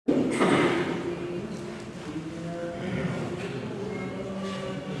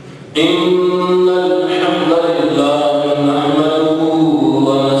إن الحمد لله نحمده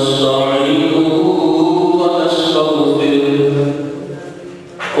ونستعينه ونستغفره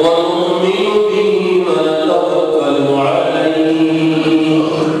ونؤمن به ونتوكل عليه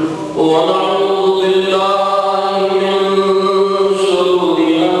ونعوذ بالله من شرور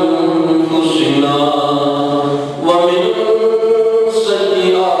أنفسنا ومن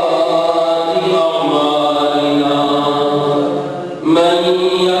سيئات أعمالنا من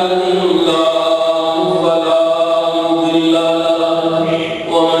يهده الله فلا مضل له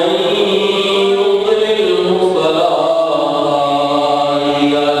ومن يضلله فلا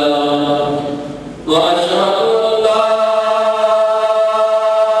هادي له وأشهد أن لا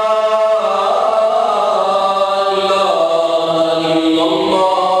إله إلا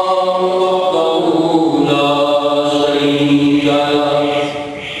الله وحده لا شريك له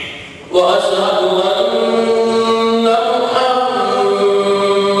وأشهد أن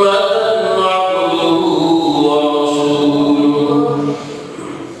محمدا عبده ورسوله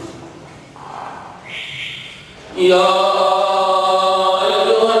يا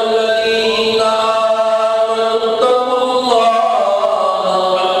أيها الذين آمنوا اتقوا الله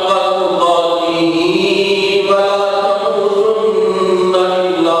حق تقاته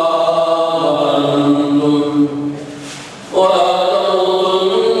ولا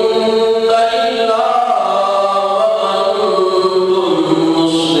تموتن إلا وأنتم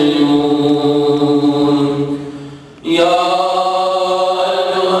مسلمون يا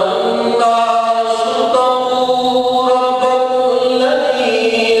أيها الناس اتقوا ربكم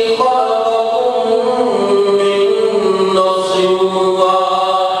الذي خلقكم من نفس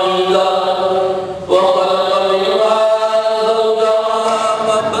واحدة وخلق منها زوجها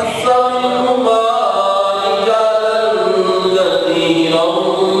فبث منهما رجالا كثيرا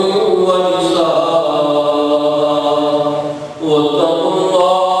ونساء واتقوا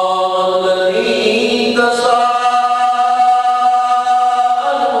الله الذي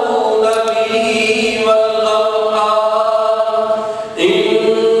تساءلون به والأرحام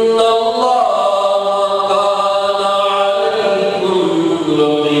إن الله كان عليكم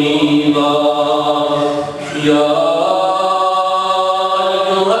رقيبا يا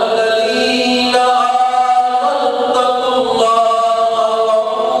أيها الذين آمنوا اتقوا الله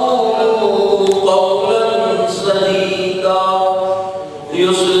وقولوا قولا سديدا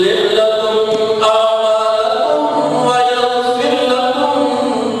يصلح لكم أعمالكم ويغفر لكم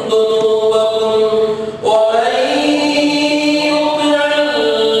ذنوبكم ومن يطع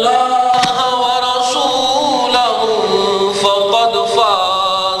الله ورسوله فقد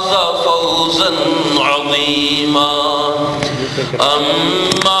فاز فوزا عظيما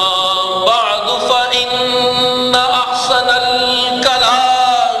أما بعد فإن أحسن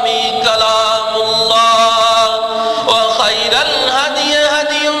الكلام كلام الله وخير الهدي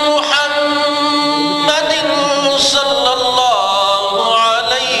هدي محمد صلى الله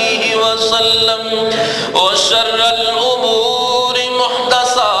عليه وسلم وشر الأمور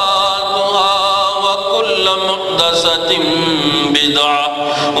محدثاتها وكل محدثة بدعة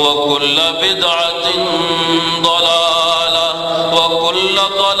وكل بدعة ضلالة وكل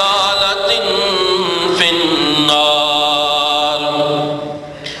ضلالة في النار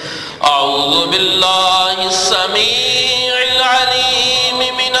أعوذ بالله السميع العليم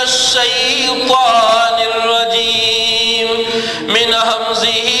من الشيطان الرجيم من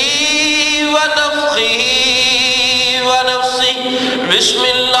همزه ونفخه ونفسه بسم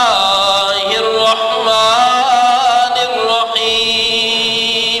الله الرحمن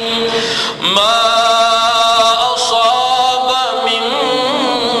الرحيم ما أصاب من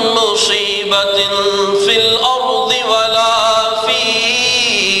مصيبة في الأرض ولا في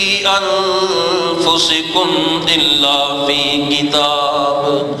أنفسكم إلا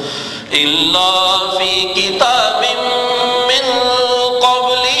في كتاب من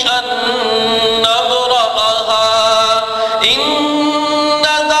قبل أن نبرأها إن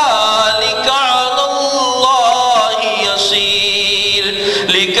ذلك على الله يسير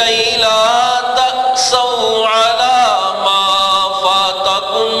لكي لا تأسوا على ما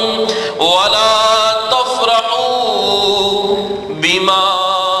فاتكم ولا تفرحوا بما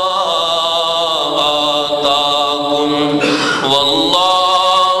آتاكم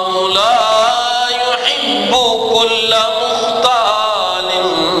والله لا يحب كل مختال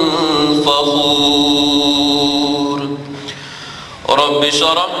فخور رب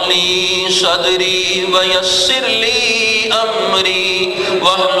اشرح لي صدري ويسر لي أمري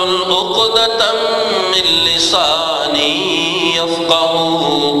واحلل عقدة من لساني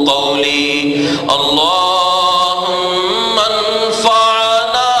يفقهوا قولي اللهم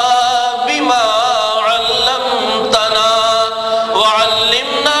انفعنا بما علمتنا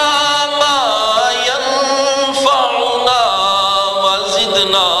وعلمنا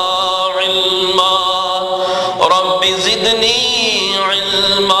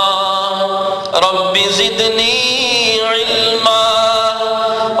زدنی علما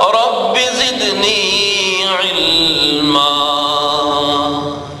رب زدنی علما۔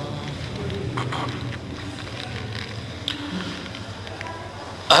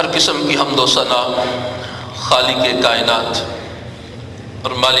 ہر قسم کی حمد و ثنا خالق کائنات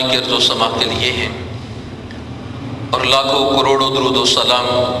اور مالک ارض و سما کے لیے ہے، اور لاکھوں کروڑوں درود و سلام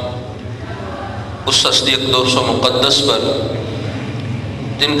اس ہستی اقدس و مقدس پر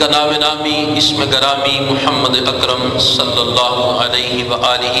جن کا نام نامی اسم گرامی محمد اکرم صلی اللہ علیہ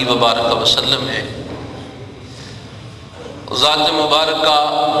وآلہ وبارک وسلم ہے۔ ذات مبارکہ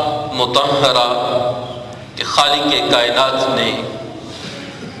مطہرہ کہ خالق کائنات نے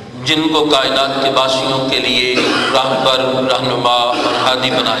جن کو کائنات کے باشیوں کے لیے راہبر، رہنما اور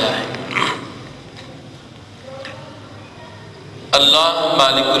ہادی بنایا ہے۔ اللہ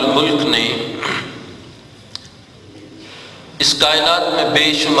مالک الملک نے اس کائنات میں بے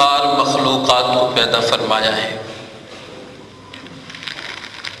شمار مخلوقات کو پیدا فرمایا ہے،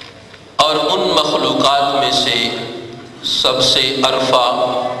 اور ان مخلوقات میں سے سب سے عرفہ،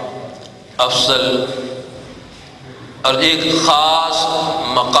 افضل اور ایک خاص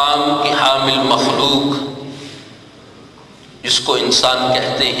مقام کی حامل مخلوق جس کو انسان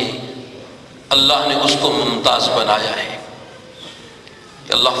کہتے ہیں، اللہ نے اس کو ممتاز بنایا ہے۔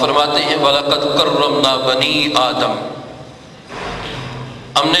 کہ اللہ فرماتے ہیں وَلَقَدْ كَرَّمْنَا بَنِي آدم،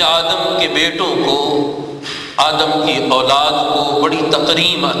 ہم نے آدم کے بیٹوں کو، آدم کی اولاد کو بڑی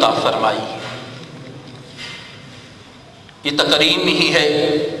تکریم عطا فرمائی۔ یہ تکریم ہی ہے،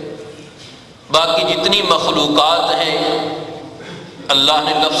 باقی جتنی مخلوقات ہیں اللہ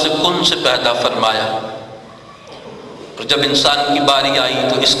نے لفظ کن سے پیدا فرمایا، اور جب انسان کی باری آئی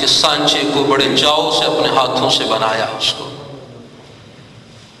تو اس کے سانچے کو بڑے چاؤ سے اپنے ہاتھوں سے بنایا اس کو،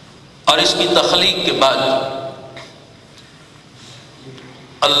 اور اس کی تخلیق کے بعد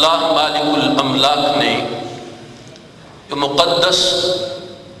اللہ مالک الاملاک نے جو مقدس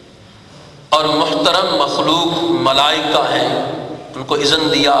اور محترم مخلوق ملائکہ ہیں ان کو اذن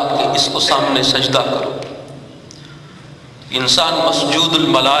دیا کہ اس کو سامنے سجدہ کرو۔ انسان مسجود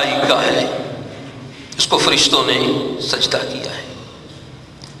الملائکہ ہے، اس کو فرشتوں نے سجدہ کیا ہے۔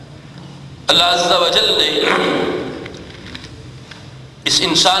 اللہ عز و جل نے اس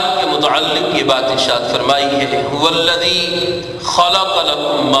انسان کے متعلق یہ بات ارشاد فرمائی ہے هو الذی خلق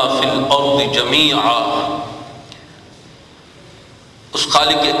لکم ما فی الارض جمیعا، اس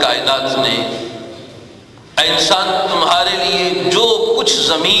خالق کائنات نے اے انسان تمہارے لیے جو کچھ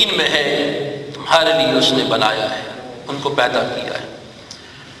زمین میں ہے تمہارے لیے اس نے بنایا ہے، ان کو پیدا کیا ہے۔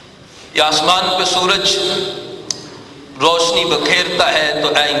 یہ آسمان پہ سورج روشنی بکھیرتا ہے تو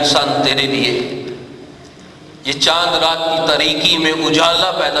اے انسان تیرے لیے، یہ چاند رات کی تاریکی میں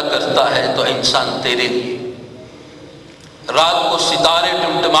اجالا پیدا کرتا ہے تو اے انسان تیرے لیے، رات کو ستارے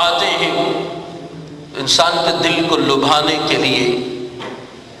ٹمٹماتے ہیں تو انسان کے دل کو لبھانے کے لیے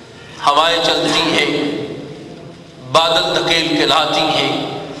ہوائیں چلتی ہیں، بادل دھکیل کے لاتی ہیں،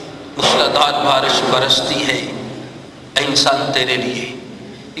 موسلادھار بارش برستی ہے، اے انسان تیرے لیے۔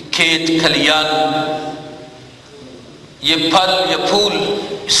 یہ کھیت کھلیان، یہ پھل، یہ پھول،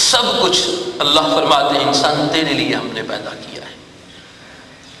 سب کچھ اللہ فرماتے ہیں انسان تیرے لیے ہم نے پیدا کیا ہے۔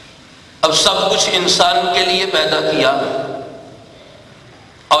 اب سب کچھ انسان کے لیے پیدا کیا،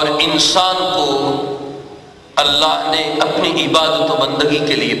 اور انسان کو اللہ نے اپنی عبادت و بندگی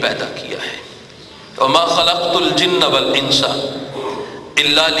کے لیے پیدا کیا ہے۔ وَمَا خَلَقْتُ الْجِنَّ وَالْإِنسَ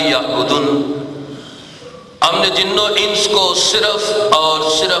إِلَّا لِيَعْبُدُونَ، ہم نے جن و انس کو صرف اور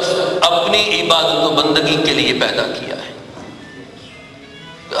صرف اپنی عبادت و بندگی کے لیے پیدا کیا ہے۔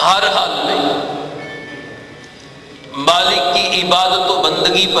 ہر حال میں مالک کی عبادت و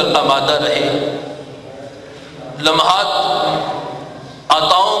بندگی پر آمادہ رہے، لمحات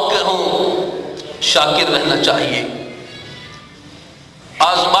عطاؤں کے ہوں شاکر رہنا چاہیے،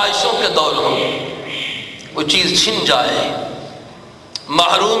 آزمائشوں کے دور ہوں وہ چیز چھن جائے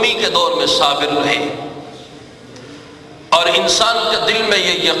محرومی کے دور میں صابر رہے، اور انسان کے دل میں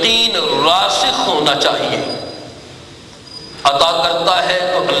یہ یقین راسخ ہونا چاہیے عطا کرتا ہے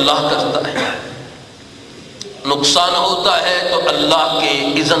تو اللہ کرتا ہے، نقصان ہوتا ہے تو اللہ کے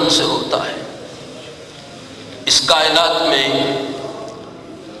اذن سے ہوتا ہے۔ اس کائنات میں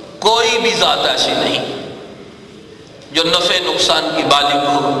کوئی بھی ذات ایسی نہیں جو نفع نقصان کی بالغ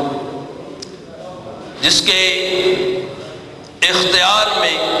ہو، جس کے اختیار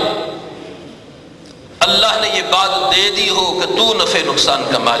میں اللہ نے یہ بات دے دی ہو کہ تو نفع نقصان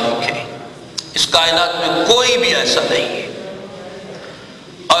کا مالک ہے۔ اس کائنات میں کوئی بھی ایسا نہیں ہے،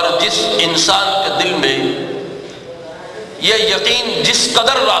 اور جس انسان کے دل میں یہ یقین جس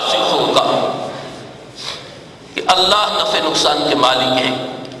قدر راسخ ہوگا کہ اللہ نفع نقصان کے مالک ہیں،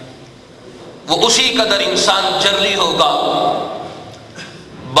 وہ اسی قدر انسان جرری ہوگا،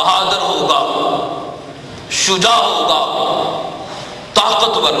 بہادر ہوگا، شجاع ہوگا،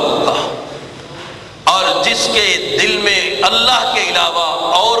 طاقتور ہوگا، اور جس کے دل میں اللہ کے علاوہ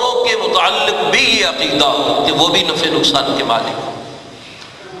اوروں کے متعلق بھی یہ عقیدہ ہو کہ وہ بھی نفع نقصان کے مالک ہو،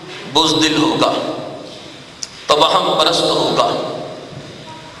 بزدل ہوگا، توہم پرست ہوگا،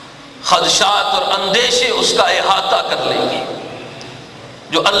 خدشات اور اندیشے اس کا احاطہ کر لیں گے۔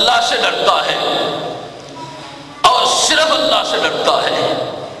 جو اللہ سے ڈرتا ہے اور صرف اللہ سے ڈرتا ہے،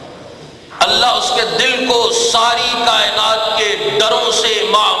 اللہ اس کے دل کو ساری کائنات کے ڈروں سے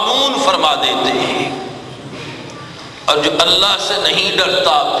معمون فرما دیتے ہیں، اور جو اللہ سے نہیں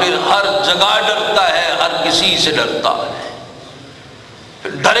ڈرتا پھر ہر جگہ ڈرتا ہے، ہر کسی سے ڈرتا ہے،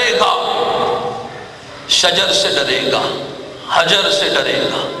 پھر ڈرے گا، شجر سے ڈرے گا، حجر سے ڈرے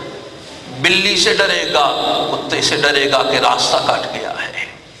گا، بلی سے ڈرے گا، کتے سے ڈرے گا کہ راستہ کاٹ گیا ہے۔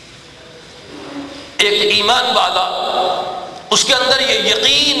 ایک ایمان والا، اس کے اندر یہ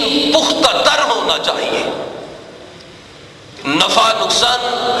یقین پختہ تر ہونا چاہیے، نفع نقصان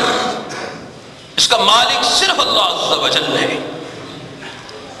اس کا مالک صرف اللہ عز و جل ہے۔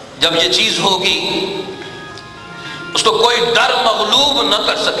 جب یہ چیز ہوگی اس کو کوئی ڈر مغلوب نہ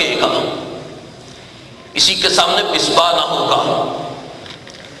کر سکے گا، کسی کے سامنے پسپا نہ ہوگا،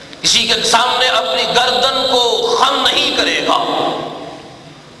 کسی کے سامنے اپنی گردن کو خم نہیں کرے گا،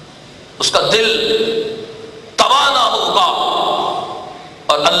 اس کا دل توانا ہوگا،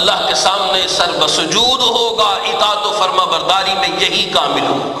 اور اللہ کے سامنے سر بسجود ہوگا، اطاعت و فرما برداری میں یہی کامل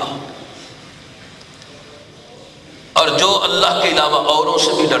ہوگا۔ اور جو اللہ کے علاوہ اوروں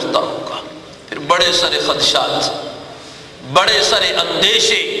سے بھی ڈرتا ہوگا، پھر بڑے سارے خدشات، بڑے سارے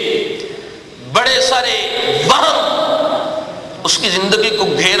اندیشے، بڑے سارے وہم اس کی زندگی کو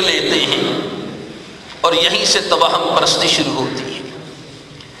گھیر لیتے ہیں، اور یہیں سے توہم پرستی شروع ہوتی ہے،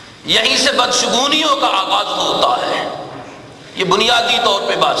 یہیں سے بدشگونیوں کا آغاز ہوتا ہے۔ یہ بنیادی طور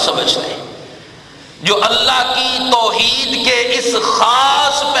پہ بات سمجھ لیں، جو اللہ کی توحید کے اس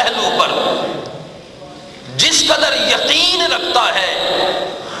خاص پہلو پر جس قدر یقین رکھتا ہے،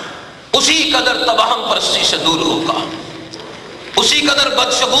 اسی قدر توہم پرستی سے دور ہوگا، اسی قدر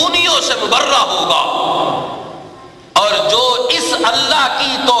بدشگونیوں سے مبرہ ہوگا، اور جو اس اللہ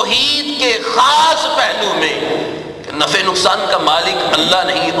کی توحید کے خاص پہلو میں نفع نقصان کا مالک اللہ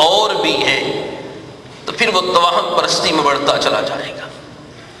نہیں اور بھی ہے، تو پھر وہ توہم پرستی میں بڑھتا چلا جائے گا،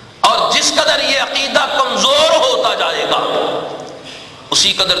 اور جس قدر یہ عقیدہ کمزور ہوتا جائے گا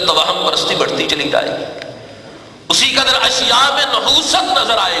اسی قدر توہم پرستی بڑھتی چلی جائے گی، اسی قدر اشیاء میں نحوست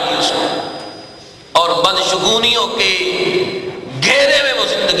نظر آئے گی اس کو، اور بدشگونیوں کے گھیرے میں وہ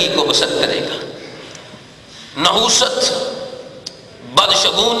زندگی کو بسر کرے گا۔ نحوست،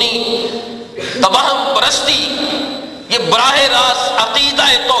 بدشگونی، توہم پرستی، یہ براہ راست عقیدہ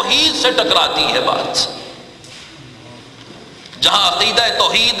توحید سے ٹکراتی ہے بات۔ جہاں عقیدہ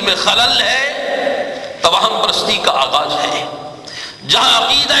توحید میں خلل ہے، توہم پرستی کا آغاز ہے۔ جہاں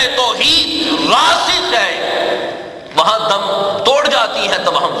عقیدہ توحید راسخ ہے، وہاں دم توڑ جاتی ہے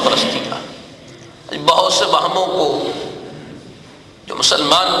توہم پرستی کا۔ بہت سے وہموں کو جو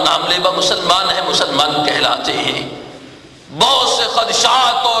مسلمان نام لیبا مسلمان ہیں، مسلمان کہلاتے ہیں، بہت سے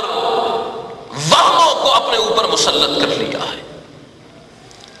خدشات اور وہموں کو اپنے اوپر مسلط کر لیا ہے۔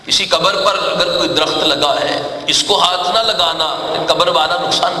 کسی قبر پر اگر کوئی درخت لگا ہے، اس کو ہاتھ نہ لگانا، قبر والا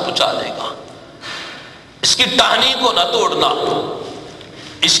نقصان پہنچا دے گا، اس کی ٹہنی کو نہ توڑنا،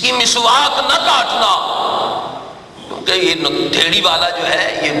 اس کی مسواک نہ کاٹنا، کیونکہ یہ ڈھیڑی والا جو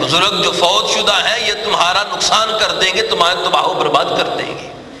ہے، یہ بزرگ جو فوت شدہ ہے، یہ تمہارا نقصان کر دیں گے، تمہارے تباہ و برباد کر دیں گے۔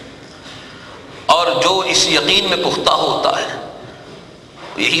 اور جو اس یقین میں پختہ ہوتا ہے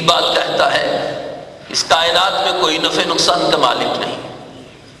یہی بات کہتا ہے، اس کائنات میں کوئی نفع نقصان کا مالک نہیں،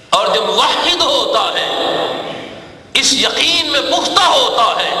 اور جو موحد ہوتا ہے، اس یقین میں پختہ ہوتا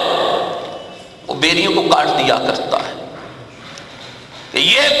ہے، وہ بیریوں کو کاٹ دیا کرتا ہے کہ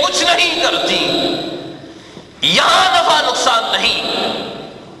یہ کچھ نہیں کرتی، یہاں نفع نقصان نہیں،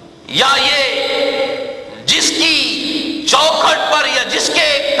 یا یہ جس کی چوکھٹ پر یا جس کے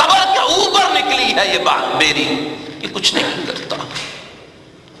قبر کے اوپر نکلی ہے یہ بیری، یہ کچھ نہیں کرتا۔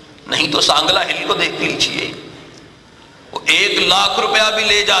 نہیں تو سانگلا ہل کو دیکھ لیجیے، وہ 1,00,000 روپیہ بھی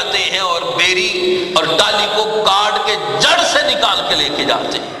لے جاتے ہیں اور بیری اور ڈالی کو کاٹ کے جڑ سے نکال کے لے کے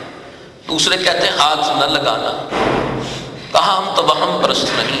جاتے ہیں، دوسرے کہتے ہیں ہاتھ نہ لگانا۔ کہا ہم تو وہم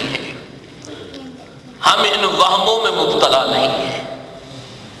پرست نہیں ہیں، ہم ان وہموں میں مبتلا نہیں ہیں،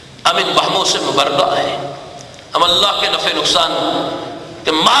 ہم ان وہموں سے مبرہ ہیں، ہم اللہ کے نفع نقصان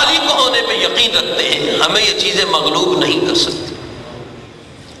کے مالک ہونے پہ یقین رکھتے ہیں، ہمیں یہ چیزیں مغلوب نہیں کر سکتی۔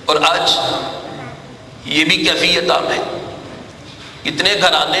 اور آج یہ بھی کیفیت عام ہے، کتنے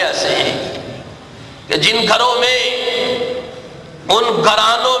گھرانے ایسے ہیں کہ جن گھروں میں ان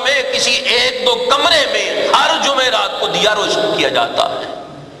گھرانوں میں کسی ایک دو کمرے میں ہر جمعرات کو دیا روشن کیا جاتا ہے،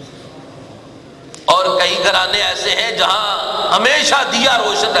 اور کئی گھرانے ایسے ہیں جہاں ہمیشہ دیا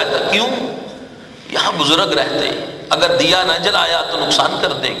روشن رہتا ہے۔ کیوں؟ یہاں بزرگ رہتے ہیں، اگر دیا نہ جلایا تو نقصان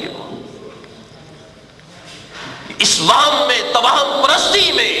کر دیں گے وہ۔ اس وہم میں، توہم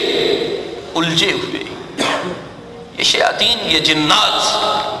پرستی میں الجھے ہوئے یہ شیاطین، یہ جنات،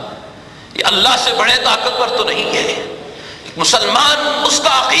 یہ اللہ سے بڑے طاقتور تو نہیں ہے۔ مسلمان اس کا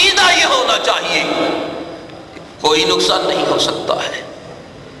عقیدہ یہ ہونا چاہیے کوئی نقصان نہیں ہو سکتا ہے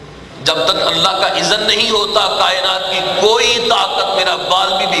جب تک اللہ کا اذن نہیں ہوتا، کائنات کی کوئی طاقت میرا بال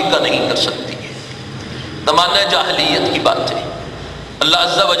بھی بیکا نہیں کر سکتی ہے۔ زمانہ جاہلیت کی بات ہے۔ اللہ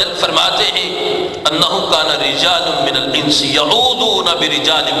عز و جل فرماتے ہیں انہ کان رجال من الانس یعوذون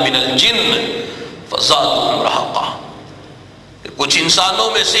برجال من الجن فزادہم رہقا، کچھ انسانوں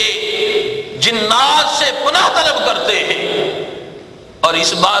میں سے جنات سے پناہ طلب کرتے ہیں اور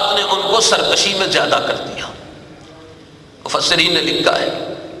اس بات نے ان کو سرکشی میں زیادہ کر دیا۔ مفسرین نے لکھا ہے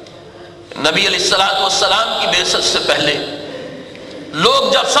نبی علیہ السلام کی بعثت سے پہلے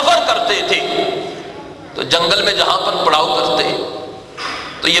لوگ جب سفر کرتے تھے تو جنگل میں جہاں پر پڑاؤ کرتے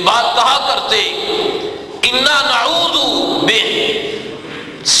تو یہ بات کہا کرتے انا نعوذ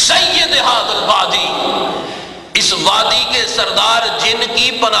بسید ھذا الوادی، اس وادی کے سردار جن کی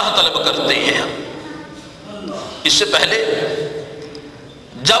پناہ طلب کرتے ہیں۔ اس سے پہلے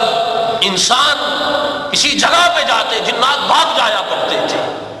جب انسان کسی جگہ پہ جاتے جنات بھاگ جایا کرتے تھے۔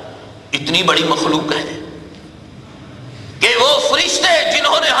 اتنی بڑی مخلوق ہے کہ وہ فرشتے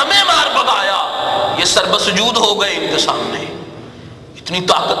جنہوں نے ہمیں مار بگایا یہ سربسجود ہو گئے ان کے سامنے، اتنی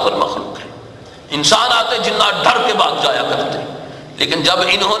طاقتور مخلوق ہے۔ انسان آتے جنات ڈر کے بھاگ جایا کرتے، لیکن جب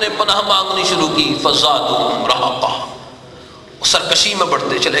انہوں نے پناہ مانگنی شروع کی فزادہم رہقا، سرکشی میں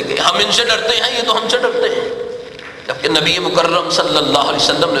بڑھتے چلے گئے۔ ہم ان سے ڈرتے ہیں، یہ تو ہم سے ڈرتے ہیں، جبکہ نبی مکرم صلی اللہ علیہ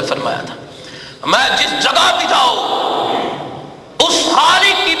وسلم نے فرمایا تھا میں جس جگہ بھی جاؤ اس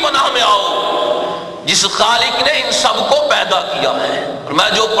خالق کی پناہ میں آؤ جس خالق نے ان سب کو پیدا کیا ہے، اور میں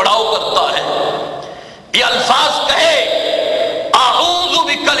جو پڑاؤ کرتا ہے یہ الفاظ کہے اعوذ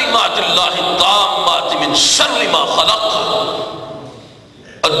بکلمات اللہ التامات من شر ما خلق،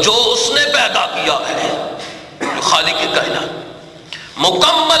 اور جو اس نے پیدا کیا ہے، جو خالق کائنات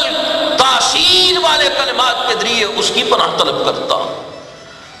مکمل تاثیر والے کلمات کے ذریعے اس کی پناہ طلب کرتا،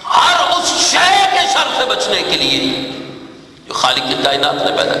 ہر اس شے کے شر سے بچنے کے لیے جو خالق کائنات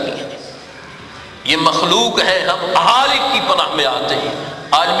نے پیدا کی ہے۔ یہ مخلوق ہے، ہم خالق کی پناہ میں آتے ہیں۔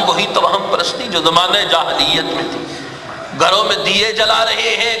 آج بھی وہی توہم پرستی جو زمانہ جاہلیت میں تھی، گھروں میں دیے جلا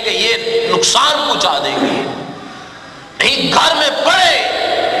رہے ہیں کہ یہ نقصان پہنچا دیں گے، نہیں گھر میں پڑے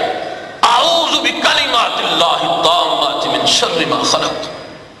اعوذ بکلمات اللہ التامات من شر ما خلق،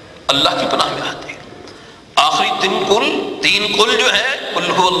 اللہ کی پناہ میں آتے ہیں۔ آخری تین قل جو ہے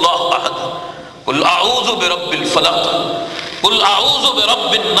قل هو اللہ احد، قل اعوذ برب الفلق، قل اعوذ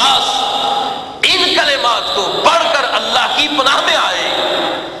برب الناس، ان کلمات کو پڑھ کر اللہ کی پناہ میں آئے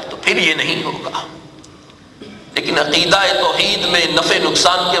تو پھر یہ نہیں ہوگا۔ لیکن عقیدہ توحید میں نفع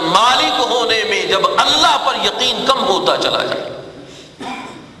نقصان کے مالک ہونے میں جب اللہ پر یقین کم ہوتا چلا جائے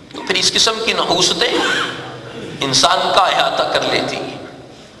تو پھر اس قسم کی نحوستیں انسان کا احاطہ کر لیتی۔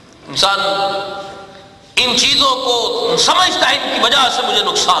 انسان ان چیزوں کو سمجھتا ہے ان کی وجہ سے مجھے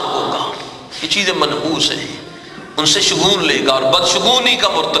نقصان ہوگا، یہ چیزیں منحوس ہیں، ان سے شگون لے گا اور بدشگونی کا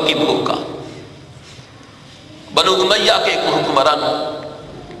مرتکب ہوگا۔ بنو امیہ کے ایک حکمران،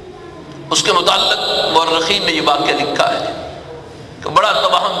 اس کے متعلق مورخین نے یہ واقعہ لکھا ہے کہ بڑا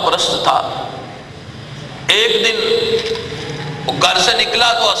توہم پرست تھا۔ ایک دن وہ گھر سے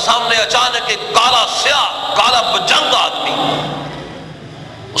نکلا تو سامنے اچانک ایک کالا سیاہ، کالا بجنگ آدمی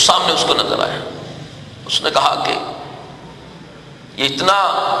اس سامنے اس کو نظر آیا۔ اس نے کہا کہ یہ اتنا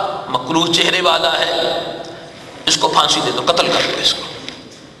مکروہ چہرے والا ہے، اس کو پھانسی دے دو، قتل کر دو اس کو۔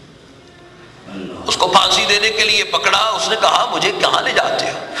 اس کو پھانسی دینے کے لیے پکڑا۔ اس نے کہا مجھے کہاں لے جاتے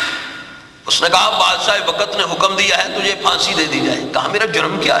ہو؟ اس نے کہا بادشاہ وقت نے حکم دیا ہے تجھے پھانسی دے دی جائے۔ کہا میرا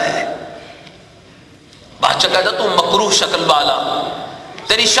جرم کیا ہے؟ بادشاہ کہتا تو مکروہ شکل والا،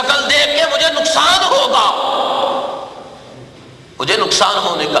 تیری شکل دیکھ کے مجھے نقصان ہوگا، مجھے نقصان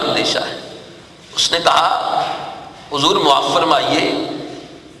ہونے کا اندیشہ ہے۔ اس نے کہا حضور معاف فرمائیے،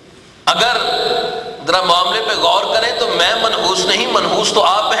 اگر ذرا معاملے پہ غور کریں تو میں منحوس نہیں، منحوس تو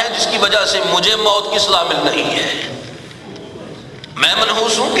آپ ہیں جس کی وجہ سے مجھے موت کی سزا مل رہی ہے۔ میں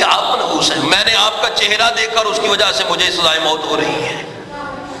منحوس ہوں کہ آپ منحوس ہیں؟ میں نے آپ کا چہرہ دیکھ کر اس کی وجہ سے مجھے سزائے موت ہو رہی ہے۔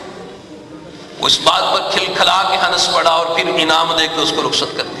 وہ اس بات پر کھل کھلا کے ہنس پڑا اور پھر انعام دے کے اس کو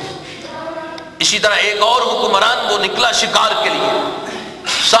رخصت کر دیا۔ اسی طرح ایک اور حکمران وہ نکلا شکار کے لیے،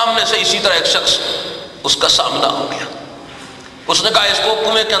 سامنے سے اسی طرح ایک شخص اس کا سامنا ہو گیا. اس نے کہا اس کو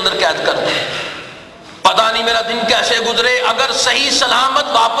کنویں کے اندر قید کر دو، پتہ نہیں میرا دن کیسے گزرے، اگر صحیح سلامت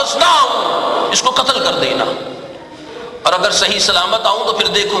واپس نہ آؤں اس کو قتل کر دینا، اور اگر صحیح سلامت آؤں تو پھر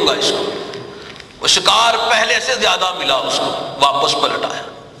دیکھوں گا اس کو. وہ شکار پہلے سے زیادہ ملا اس کو، واپس پلٹ آیا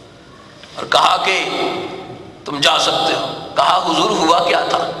اور کہا کہ تم جا سکتے ہو. کہا حضور ہوا کیا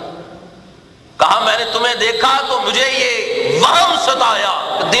تھا؟ کہا میں نے تمہیں دیکھا تو مجھے یہ وہم ستایا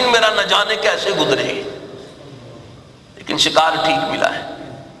کہ دن میرا نہ جانے کیسے گزرے، لیکن شکار ٹھیک ملا ہے،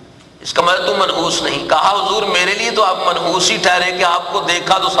 اس کا مطلب تم منحوس نہیں. کہا حضور میرے لیے تو آپ منحوس ہی ٹھہرے کہ آپ کو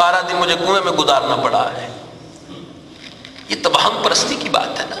دیکھا تو سارا دن مجھے کنویں میں گزارنا پڑا ہے. یہ توہم پرستی کی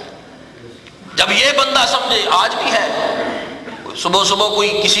بات ہے نا. جب یہ بندہ سمجھے، آج بھی ہے، صبح صبح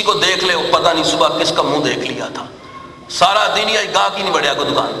کوئی کسی کو دیکھ لے، پتہ نہیں صبح کس کا منہ دیکھ لیا تھا، سارا دن یا گاہک ہی نہیں بڑھیا کو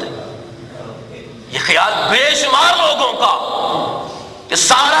دکان پہ. یہ خیال بے شمار لوگوں کا کہ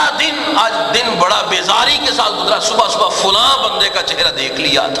سارا دن، آج دن بڑا بیزاری کے ساتھ گزرا، صبح صبح فلاں بندے کا چہرہ دیکھ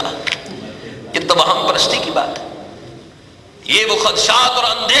لیا تھا. یہ توہم پرستی کی بات ہے. یہ وہ خدشات اور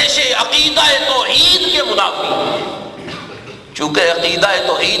اندیشے عقیدہ توحید کے منافی ہیں، چونکہ عقیدہ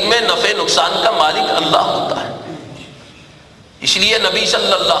توحید میں نفع نقصان کا مالک اللہ ہوتا ہے. اس لیے نبی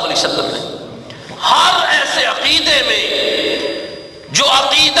صلی اللہ علیہ وسلم نے ہر ایسے عقیدے میں جو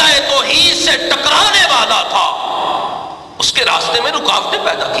عقیدہ توحید سے ٹکرانے والا تھا اس کے راستے میں رکاوٹیں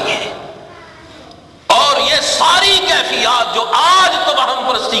پیدا کی ہیں. اور یہ ساری کیفیات جو آج توہم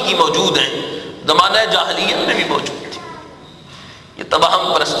پرستی کی موجود ہیں، زمانہ جاہلیت میں بھی موجود تھی. یہ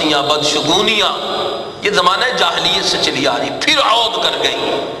توہم پرستیاں، بدشگونیاں، یہ زمانہ جاہلیت سے چلی آ رہی، پھر عود کر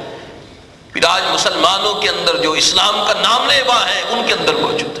گئی. پھر آج مسلمانوں کے اندر جو اسلام کا نام لیوا ہے ان کے اندر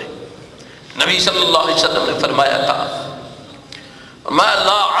موجود ہے. نبی صلی اللہ علیہ وسلم نے فرمایا تھا میں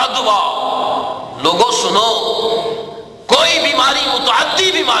لا عدوہ، لوگوں سنو، کوئی بیماری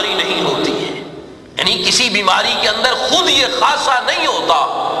متعدی بیماری نہیں ہوتی ہے، یعنی کسی بیماری کے اندر خود یہ خاصہ نہیں ہوتا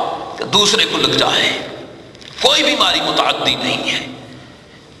کہ دوسرے کو لگ جائے. کوئی بیماری متعدی نہیں ہے.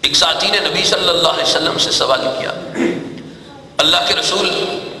 ایک ساتھی نے نبی صلی اللہ علیہ وسلم سے سوال کیا، اللہ کے رسول،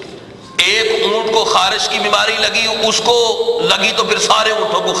 ایک اونٹ کو خارش کی بیماری لگی، اس کو لگی تو پھر سارے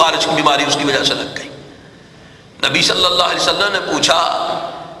اونٹوں کو خارش کی بیماری اس کی وجہ سے لگ گئی. نبی صلی اللہ علیہ وسلم نے پوچھا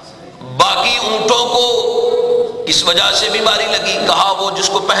باقی اونٹوں کو کس وجہ سے بیماری لگی؟ کہا وہ جس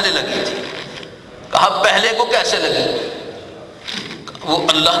کو پہلے لگی تھی. کہا پہلے کو کیسے لگی؟ وہ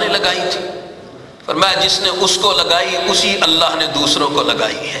اللہ نے لگائی تھی. فرمایا جس نے اس کو لگائی اسی اللہ نے دوسروں کو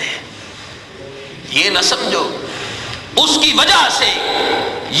لگائی ہے. یہ نہ سمجھو اس کی وجہ سے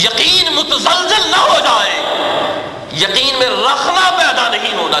یقین متزلزل نہ ہو جائے. یقین میں رخنا پیدا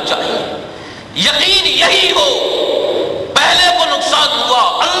نہیں ہونا چاہیے. یقین یہی ہو پہلے کو نقصان ہوا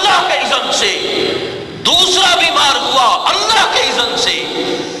اللہ کے اذن سے، دوسرا بیمار ہوا اللہ کے اذن سے،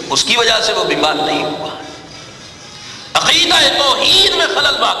 اس کی وجہ سے وہ بیمار نہیں ہوا. عقیدہ توحید میں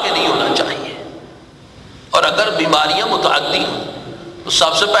خلل واقع نہیں ہونا چاہیے. اور اگر بیماریاں متعدی ہوں تو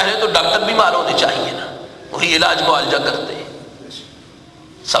سب سے پہلے تو ڈاکٹر بیمار ہونے چاہیے نا، وہی علاج معالجہ کرتے ہیں.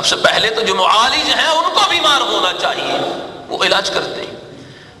 سب سے پہلے تو جو معالج ہیں ان کو بیمار ہونا چاہیے، وہ علاج کرتے ہیں.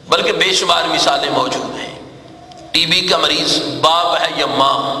 بلکہ بے شمار مثالیں موجود ہیں. ٹی بی کا مریض باپ ہے یا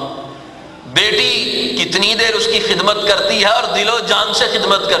ماں، بیٹی کتنی دیر اس کی خدمت کرتی ہے اور دل و جان سے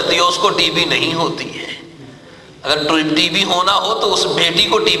خدمت کرتی ہے، اس کو ٹی بی نہیں ہوتی ہے. اگر ٹی بی ہونا ہو تو اس بیٹی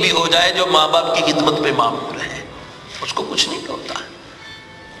کو ٹی بی ہو جائے جو ماں باپ کی خدمت پہ معمور ہے، اس کو کچھ نہیں ہوتا.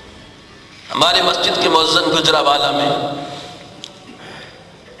 ہمارے مسجد کے مؤذن گجرات میں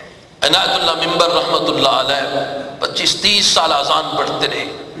عنایت اللہ ممبر رحمۃ اللہ علیہ 25-30 سال اذان پڑھتے رہے.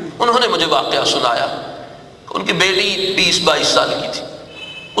 انہوں نے مجھے واقعہ سنایا کہ ان کی بیٹی 20-22 سال کی تھی،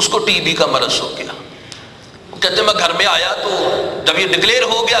 اس کو ٹی بی کا مرض ہو گیا. وہ کہتے میں گھر میں آیا تو جب یہ ڈکلیئر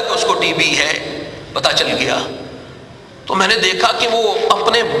ہو گیا کہ اس کو ٹی بی ہے، پتہ چل گیا، تو میں نے دیکھا کہ وہ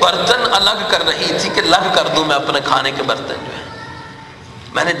اپنے برتن الگ کر رہی تھی کہ الگ کر دوں میں اپنے کھانے کے برتن جو ہیں.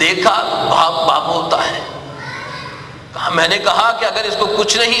 میں نے دیکھا باپ ہوتا ہے. میں نے کہا کہ اگر اس کو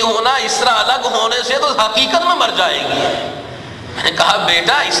کچھ نہیں ہونا اس طرح الگ ہونے سے تو حقیقت میں مر جائے گی. میں نے کہا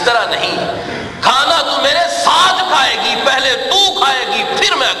بیٹا اس طرح نہیں، کھانا تو میرے ساتھ کھائے گی، پہلے تو کھائے گی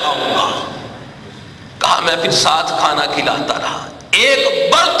پھر میں کھاؤں گا. کہا میں پھر ساتھ کھانا کھلاتا رہا،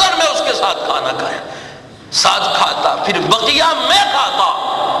 ایک برتن میں اس کے ساتھ کھانا کھایا، ساتھ کھاتا، پھر بقیہ میں کھاتا.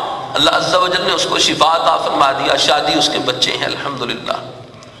 اللہ عز و جل نے اس کو شفا عطا فرما دیا، شادی اس کے بچے ہیں الحمدللہ.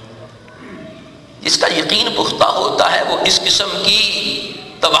 جس کا یقین پختہ ہوتا ہے وہ اس قسم کی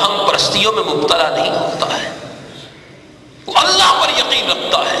توہم پرستیوں میں مبتلا نہیں ہوتا ہے، وہ اللہ پر یقین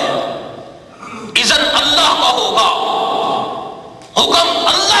رکھتا ہے. اذن اللہ کا ہوگا، حکم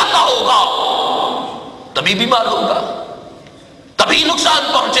اللہ کا ہوگا، تبھی بیمار ہوگا، تبھی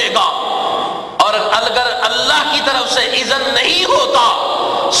نقصان پہنچے گا. اور اگر اللہ کی طرف سے اذن نہیں ہوتا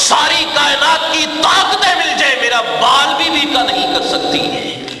ساری کائنات کی طاقتیں مل جائے میرا بال بھی بیکا نہیں کر سکتی ہے.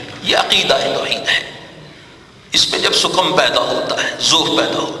 یہ عقیدہ توحید ہے. اس میں جب سکم پیدا ہوتا ہے، ذوف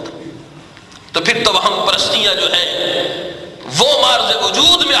پیدا ہوتا ہے، تو پھر توہم پرستیاں جو ہیں وہ مارز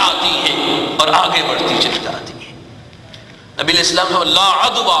وجود میں آتی ہیں اور آگے بڑھتی چلی جاتی ہیں. نبی علیہ السلام نے لا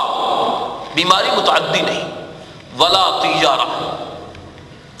عدوہ، بیماری متعدی نہیں، ولا تجارہ،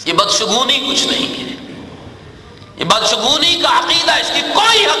 یہ بدشگونی کچھ نہیں ہے. یہ بدشگونی کا عقیدہ، اس کی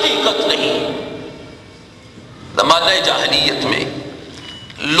کوئی حقیقت نہیں. زمانہ جاہلیت میں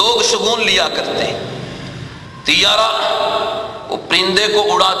لوگ شگون لیا کرتے، تیارہ، وہ پرندے کو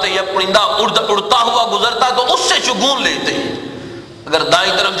اڑاتے یا پرندہ اڑتا ہوا گزرتا تو اس سے شگون لیتے. اگر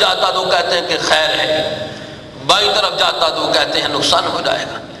دائیں طرف جاتا تو کہتے ہیں کہ خیر ہے، بائیں طرف جاتا تو کہتے ہیں نقصان ہو جائے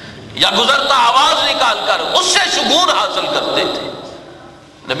گا، یا گزرتا آواز نکال کر اس سے شگون حاصل کرتے تھے.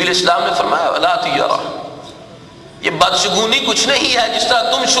 نبی علیہ السلام نے فرمایا ولا تیارہ، یہ بدشگونی کچھ نہیں ہے. جس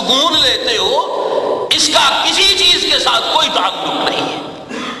طرح تم شگون لیتے ہو اس کا کسی چیز کے ساتھ کوئی تعلق نہیں ہے.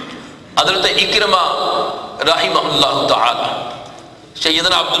 حضرت اکرمہ رحمہ اللہ تعالی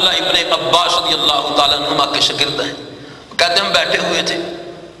سیدنا عبداللہ ابن عباس رضی اللہ تعالیٰ عنہما کے شاگرد ہیں. کہتے ہیں ہم بیٹھے ہوئے تھے،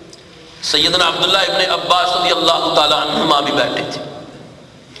 سیدنا عبداللہ ابن عباس رضی اللہ تعالیٰ عنہما بھی بیٹھے تھے،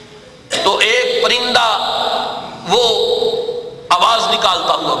 تو ایک پرندہ وہ آواز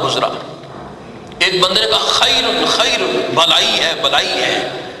نکالتا ہوا گزرا. ایک بندے نے کہا خیر خیر، بھلائی ہے بھلائی ہے.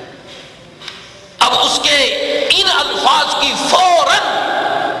 اب اس کے ان الفاظ کی فوراً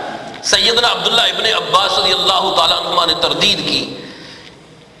سیدنا عبداللہ ابن عباس رضی اللہ تعالیٰ عنہما نے تردید کی،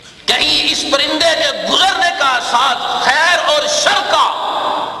 کہیں اس پرندے کے گزرنے کا ساتھ خیر اور شر کا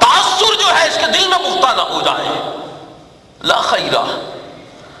تاثر جو ہے اس کے دل میں پختہ نہ ہو جائے. لا خیرہ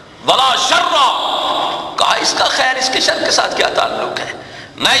ولا شرہ، کہا اس کا خیر اس کے شر کے ساتھ کیا تعلق ہے؟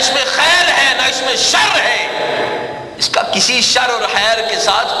 نہ اس میں خیر ہے نہ اس میں شر ہے، اس کا کسی شر اور خیر کے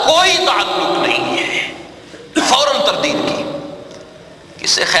ساتھ کوئی تعلق نہیں ہے. فوراً تردید کی کہ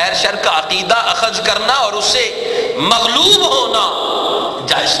اس سے خیر شر کا عقیدہ اخذ کرنا اور اس سے مغلوب ہونا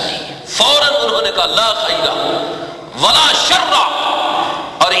جائز نہیں. فوراً انہوں نے کہا لا خیرہ ولا شرہ.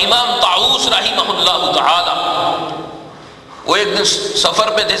 اور امام طاؤوس رحمہ اللہ تعالی وہ ایک دن سفر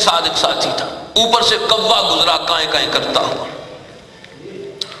پہ تھے، صادق ساتھی تھا، اوپر سے کوا گزرا کائیں کائیں کرتا ہوا.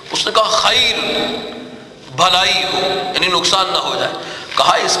 اس نے کہا خیر، بھلائی ہو، یعنی نقصان نہ ہو جائے.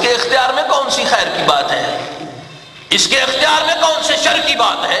 کہا اس کے اختیار میں کون سی خیر کی بات ہے، اس کے اختیار میں کون سے شر کی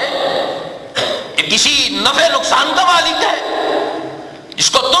بات ہے؟ یہ کسی نفع نقصان کا مالک ہے. جس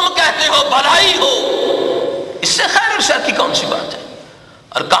کو تم کہتے ہو بھلائی ہو، اس سے خیر اور شر کی کون سی بات ہے؟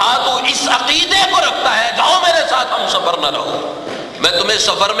 اور کہا تو اس عقیدے کو رکھتا ہے، جاؤ میرے ساتھ ہم سفر نہ رہو، میں تمہیں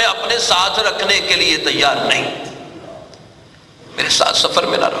سفر میں اپنے ساتھ رکھنے کے لیے تیار نہیں، میرے ساتھ سفر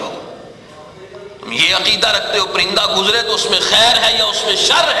میں نہ رہو. تم یہ عقیدہ رکھتے ہو پرندہ گزرے تو اس میں خیر ہے یا اس میں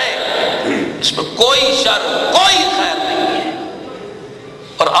شر ہے، اس میں کوئی شر کوئی خیر نہیں ہے.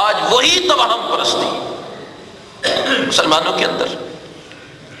 اور آج وہی توہم پرستی مسلمانوں کے اندر.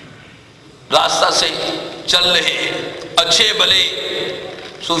 راستہ سے چل رہے ہیں اچھے بھلے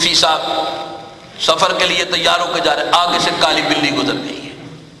صوفی صاحب، سفر کے لیے تیار ہو کے جا رہے ہیں، آگے سے کالی بلی گزر گئی ہے،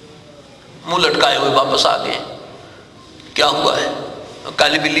 منہ لٹکائے ہوئے واپس آ گئے. کیا ہوا ہے؟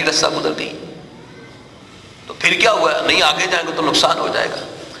 کالی بلی رستہ گزر گئی. تو پھر کیا ہوا؟ نہیں آگے جائیں گے تو نقصان ہو جائے گا.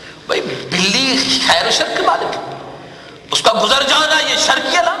 بھائی بلی خیر و شر کے مالک ہے، اس کا گزر جانا یہ شر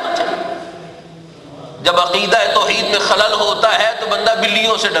کی علامت ہے. جب عقیدہ توحید میں خلل ہوتا ہے تو بندہ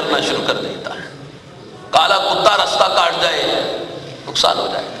بلیوں سے ڈرنا شروع کر دیتا ہے. کالا کتا رستہ کاٹ جائے نقصان ہو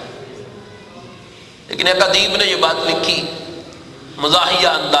جائے. لیکن ایک ادیب نے یہ بات لکھی مزاحیہ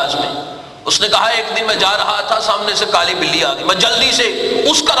انداز میں. اس نے کہا ایک دن میں جا رہا تھا، سامنے سے کالی بلی آ گئی، میں جلدی سے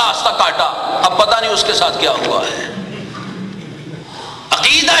اس کا راستہ کاٹا، اب پتہ نہیں اس کے ساتھ کیا ہوا ہے.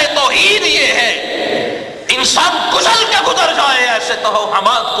 عقیدہ توحید یہ ہے انسان کچل کے گزر جائے ایسے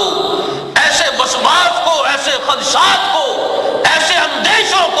توہمات کو، ایسے وسواس کو، ایسے خدشات کو، ایسے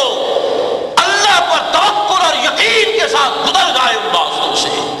اندیشوں کو، اللہ پر توکل اور یقین کے ساتھ گزر جائے ان راستوں سے.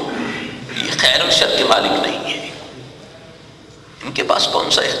 یہ خیر و شر کے مالک نہیں ہے. ان کے پاس کون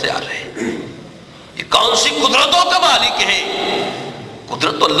سا اختیار ہے؟ یہ کون سی قدرتوں کا مالک ہے؟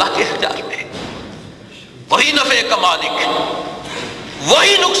 قدرت تو اللہ کے اختیار میں ہے. وہی نفع کا مالک،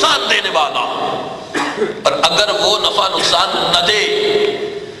 وہی نقصان دینے والا. اور اگر وہ نفع نقصان نہ دے،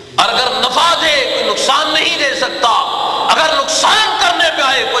 اگر نفع دے کوئی نقصان نہیں دے سکتا، اگر نقصان کرنے پہ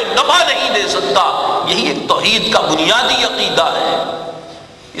آئے کوئی نفع نہیں دے سکتا. یہی ایک توحید کا بنیادی عقیدہ ہے.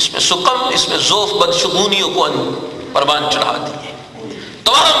 اس میں سکم، اس میں ذوف، بدشگونیوں کو پروان چڑھا دیے،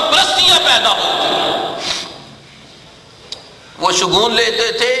 توہم پرستیاں پیدا ہوتی ہیں. وہ شگون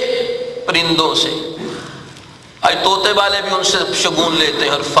لیتے تھے پرندوں سے، آج طوطے والے بھی ان سے شگون لیتے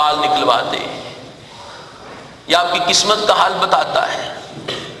ہیں اور فال نکلواتے ہیں. یہ آپ کی قسمت کا حال بتاتا ہے.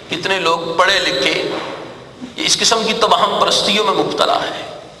 کتنے لوگ پڑھے لکھے اس قسم کی توہم پرستیوں میں مبتلا ہے،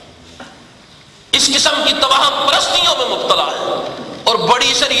 اس قسم کی توہم پرستیوں میں مبتلا ہے. اور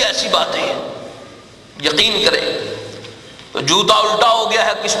بڑی ساری ایسی باتیں یقین کریں تو جوتا الٹا ہو گیا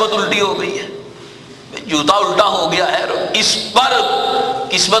ہے، قسمت الٹی ہو گئی ہے. جوتا الٹا ہو گیا ہے، اس پر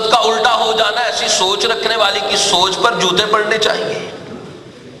قسمت کا الٹا ہو جانا، ایسی سوچ رکھنے والی کی سوچ پر جوتے پڑنے چاہیے.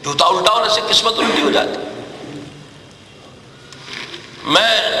 جوتا الٹا ہونے سے قسمت الٹی ہو جاتی.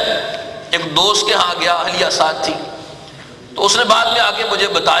 میں ایک دوست کے ہاں گیا، اہلیہ ساتھ تھی، تو اس نے بعد میں آ کے مجھے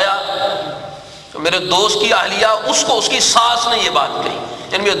بتایا کہ میرے دوست کی اہلیہ اس کو اس کی ساس نے یہ بات کہی،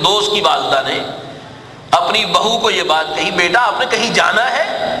 یعنی میرے دوست کی والدہ نے اپنی بہو کو یہ بات کہی، بیٹا آپ نے کہیں جانا ہے؟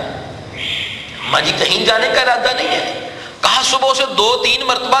 ماں جی کہیں جانے کا ارادہ نہیں ہے. کہا صبح سے 2-3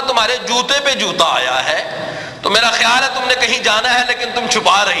 مرتبہ تمہارے جوتے پہ جوتا آیا ہے، تو میرا خیال ہے تم نے کہیں جانا ہے لیکن تم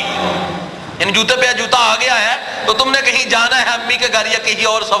چھپا رہی ہو. یعنی جوتے پہ جوتا آ گیا ہے تو تم نے کہیں جانا ہے، امی کے گھر یا کہیں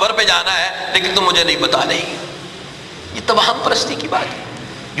اور سفر پہ جانا ہے، لیکن تم مجھے نہیں بتا رہی. یہ توہم پرستی کی بات ہے.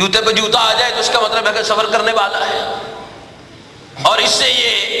 جوتے پہ جوتا آ جائے تو اس کا مطلب ہے کہ سفر کرنے والا ہے، اور اس سے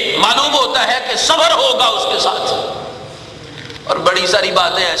یہ معلوم ہوتا ہے کہ سفر ہوگا اس کے ساتھ. اور بڑی ساری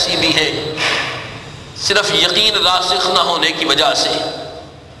باتیں ایسی بھی ہیں صرف یقین راسخ نہ ہونے کی وجہ سے،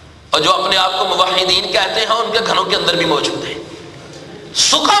 اور جو اپنے آپ کو موحدین کہتے ہیں ان کے گھروں کے اندر بھی موجود ہیں.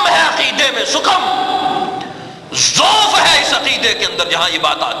 سکم ہے عقیدے میں، سکم ضعف ہے اس عقیدے کے اندر جہاں یہ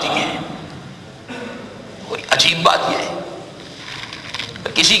بات آتی ہے. کوئی عجیب بات یہ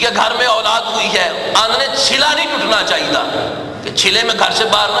ہے، کسی کے گھر میں اولاد ہوئی ہے، آنگنے چھلا نہیں ٹوٹنا چاہیے تھا کہ چھلے میں گھر سے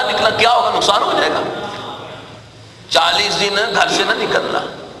باہر نہ نکلا، کیا ہوگا؟ نقصان ہو جائے گا. 40 دن گھر سے نہ نکلنا،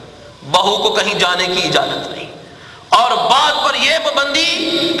 بہو کو کہیں جانے کی اجازت نہیں، اور بات پر یہ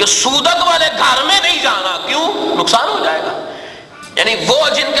پابندی کہ سودک والے گھر میں نہیں جانا. کیوں؟ نقصان ہو جائے گا. یعنی وہ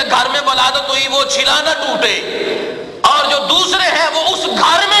جن کے گھر میں ولادت ہوئی وہ چھلا نہ ٹوٹے، اور جو دوسرے ہیں وہ اس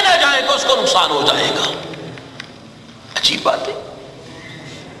گھر میں نہ جائیں کہ اس کو نقصان ہو جائے گا. عجیب بات ہے.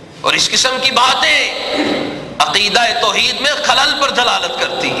 اور اس قسم کی باتیں عقیدہ توحید میں خلل پر دلالت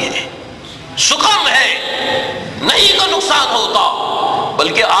کرتی ہیں. سکم ہے، نہیں تو نقصان ہوتا.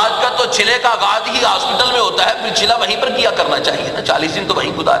 بلکہ آج کا تو چھلے کا آغاز ہی ہاسپٹل میں ہوتا ہے، پھر چھلا وہیں پر کیا کرنا چاہیے نا. 40 دن تو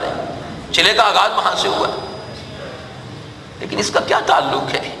وہیں گزارے، چھلے کا آغاز وہاں سے ہوا. لیکن اس کا کیا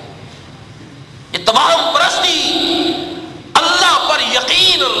تعلق ہے؟ یہ تمام پرستی اللہ پر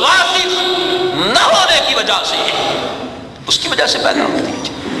یقین راسخ نہ ہونے کی وجہ سے، اس کی وجہ سے پیدا ہوتی ہے.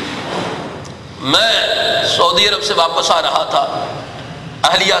 میں سعودی عرب سے واپس آ رہا تھا،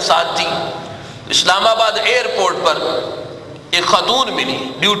 اہلیہ ساتھ تھی. اسلام آباد ایئرپورٹ پر ایک خاتون ملی،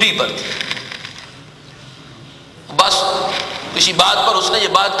 ڈیوٹی پر تھی. بس کسی بات پر اس نے یہ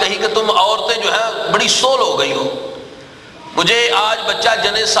بات کہی کہ تم عورتیں جو ہیں بڑی سول ہو گئی ہو. مجھے آج بچہ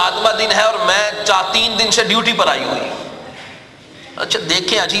جنے 7واں دن ہے اور میں 3 دن سے ڈیوٹی پر آئی ہوئی. اچھا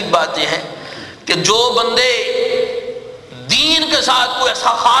دیکھیں عجیب بات یہ ہے کہ جو بندے دین کے ساتھ کوئی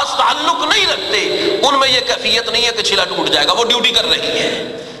ایسا خاص تعلق نہیں رکھتے ان میں یہ کیفیت نہیں ہے کہ چھلا ٹوٹ جائے گا. وہ ڈیوٹی کر رہی ہے،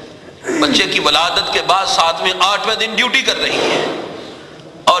 بچے کی ولادت کے بعد 7ویں 8ویں دن ڈیوٹی کر رہی ہے.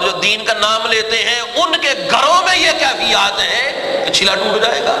 اور جو دین کا نام لیتے ہیں ان کے گھروں میں یہ کیفیات ہیں کہ چھلا ٹوٹ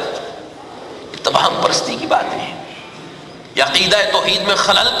جائے گا. تمام پرستی کی باتیں ہیں، یہ عقیدہ توحید میں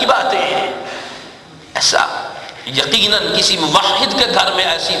خلل کی باتیں ہیں. ایسا یقیناً کسی موحد کے گھر میں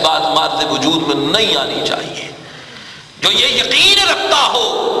ایسی بات مارد وجود میں نہیں آنی چاہیے. جو یہ یقین رکھتا ہو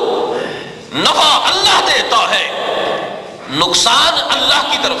نفع اللہ دیتا ہے، نقصان اللہ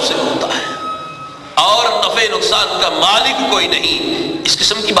کی طرف سے ہوتا ہے، اور نفع نقصان کا مالک کوئی نہیں. اس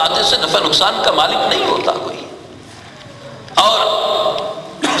قسم کی باتیں سے نفع نقصان کا مالک نہیں ہوتا کوئی. اور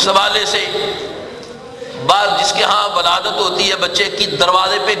اس حوالے سے بعض جس کے ہاں ولادت ہوتی ہے بچے کی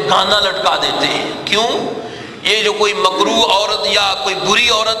دروازے پہ گانا لٹکا دیتے ہیں. کیوں؟ یہ جو کوئی مکروہ عورت یا کوئی بری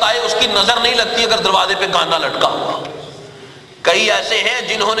عورت آئے اس کی نظر نہیں لگتی اگر دروازے پہ گانا لٹکا ہوا. کئی ایسے ہیں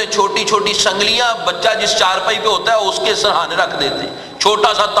جنہوں نے چھوٹی چھوٹی سنگلیاں بچہ جس چارپائی پہ ہوتا ہے اس کے سرہانے رکھ دیتے ہیں،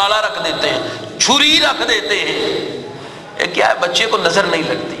 چھوٹا سا تالا رکھ دیتے ہیں، چھری رکھ دیتے ہیں. یہ کیا ہے؟ بچے کو نظر نہیں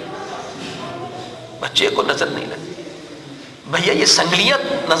لگتی، بچے کو نظر نہیں لگتی. بھیا یہ سنگلیاں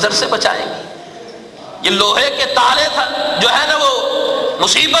نظر سے بچائیں گی، یہ لوہے کے تالے جو ہے نا وہ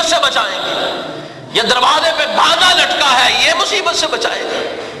مصیبت سے بچائیں گے. یہ دروازے پہ گانا لٹکا ہے یہ مصیبت سے بچائے گا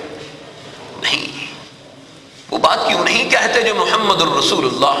نہیں. وہ بات کیوں نہیں کہتے جو محمد الرسول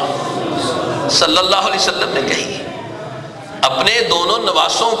اللہ صلی اللہ علیہ وسلم نے کہی؟ اپنے دونوں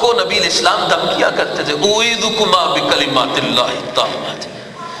نواسوں کو نبی الاسلام دم کیا کرتے تھے. اعوذکما بکلمات اللہ التامات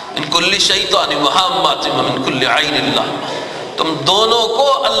من کل شیطان وہامات ومن کل عین اللہ. تم دونوں کو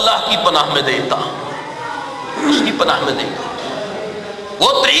اللہ کی پناہ میں دیتا ہوں. اس کی پناہ میں دیکھو.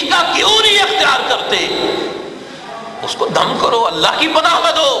 وہ طریقہ کیوں نہیں اختیار کرتے؟ اس کو دم کرو، اللہ کی پناہ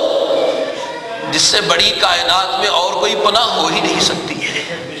میں دو، جس سے بڑی کائنات میں اور کوئی پناہ ہو ہی نہیں سکتی ہے.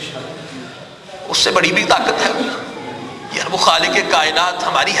 اس سے بڑی بھی طاقت ہے یار. وہ خالق کائنات،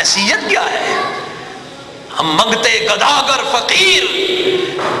 ہماری حیثیت کیا ہے؟ ہم منگتے گداگر فقیر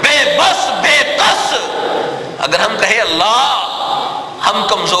بے بس بے کس. اگر ہم کہیں اللہ ہم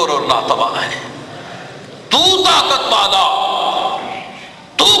کمزور اور ناتواں ہیں، تو طاقت والا،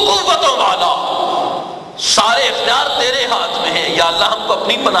 تو قوتوں والا، سارے اختیار تیرے ہاتھ میں ہیں، یا اللہ ہم کو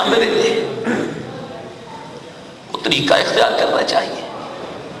اپنی پناہ میں دے دے. وہ طریقہ اختیار کرنا چاہیے،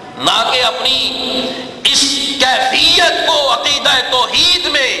 نہ کہ اپنی اس کیفیت کو عقیدہ توحید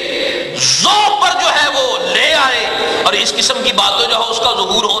میں ذوق پر جو ہے وہ لے آئے، اور اس قسم کی باتوں جو ہے اس کا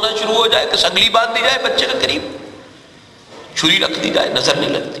ظہور ہونا شروع ہو جائے کہ سگلی بات دی جائے بچے کے قریب، چھری رکھ دی جائے، نظر نہیں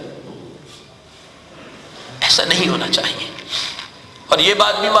لگتی. ایسا نہیں ہونا چاہیے. اور یہ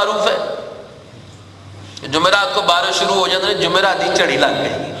بات بھی معروف ہے کہ جمعرات کو بارش شروع ہو جاتے ہیں، جمعرات ہی چڑھی لگ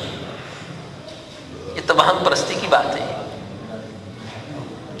گئی. یہ توہم پرستی کی بات ہے.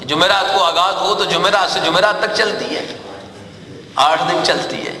 جمعرات کو آغاز ہو تو جمعرات سے جمعرات تک چلتی ہے، 8 دن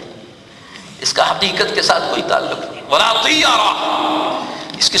چلتی ہے. اس کا حقیقت کے ساتھ کوئی تعلق نہیں. ولا طیارہ،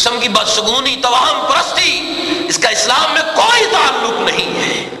 اس قسم کی بدشگونی، توہم پرستی، اس کا اسلام میں کوئی تعلق نہیں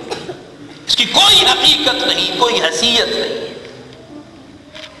ہے. اس کی کوئی حقیقت نہیں، کوئی حیثیت نہیں.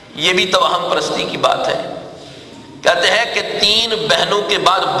 یہ بھی توہم پرستی کی بات ہے. کہتے ہیں کہ 3 بہنوں کے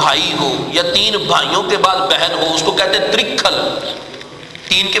بعد بھائی ہو یا 3 بھائیوں کے بعد بہن ہو، اس کو کہتے ہیں ترکھل.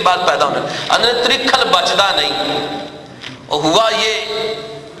 3 کے بعد پیدا ہونا، اندر ترکھل بچتا نہیں. اور ہوا یہ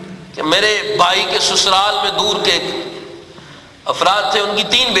کہ میرے بھائی کے سسرال میں دور کے افراد تھے، ان کی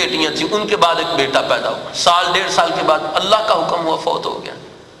 3 بیٹیاں تھیں، ان کے بعد ایک بیٹا پیدا ہوا. 1.5 سال کے بعد اللہ کا حکم ہوا، فوت ہو گیا.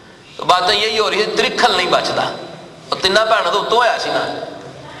 تو باتیں یہی ہو رہی ہے، ترکھل نہیں بچتا. اور 3 بہنوں تو آیا سی نا،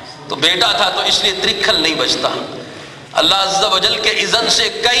 تو بیٹا تھا تو اس لیے ترکھل نہیں بچتا. اللہ عز و جل کے اذن سے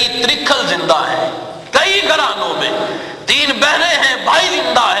کئی ترکھل زندہ ہیں، کئی گھرانوں میں. 3 بہنیں ہیں، بھائی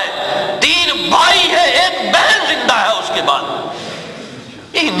زندہ ہے. 3 بھائی ہیں، 1 بہن زندہ ہے اس کے بعد.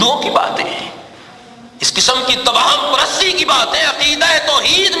 یہ ہندوؤں کی باتیں ہیں. اس قسم کی توہم پرستی کی باتیں عقیدہ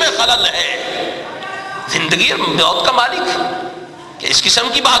توحید میں خلل ہے. زندگی موت کا مالک کہ اس قسم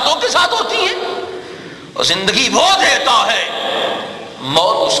کی باتوں کے ساتھ ہوتی ہیں. اور زندگی وہ دیتا ہے،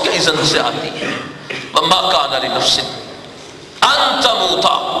 موت اس کے اذن سے آتی ہے. وما کان لنفس ان تموت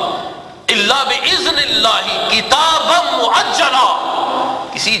الا باذن اللہ کتابا مؤجلا.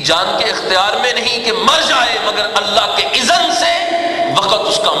 کسی جان کے اختیار میں نہیں کہ مر جائے مگر اللہ کے اذن سے. وقت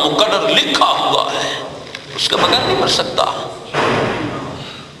اس کا مقرر لکھا ہوا ہے، اس کے بغیر نہیں مر سکتا.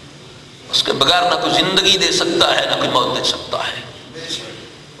 اس کے بغیر نہ کوئی زندگی دے سکتا ہے، نہ کوئی موت دے سکتا ہے.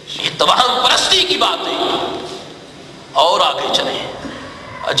 یہ توہم پرستی کی بات ہے. اور آگے چلیں.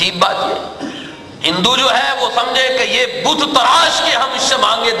 عجیب بات یہ، ہندو جو ہے وہ سمجھے کہ یہ بت تراش کے ہم اس سے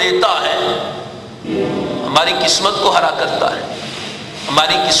مانگے دیتا ہے، ہماری قسمت کو ہرا کرتا ہے،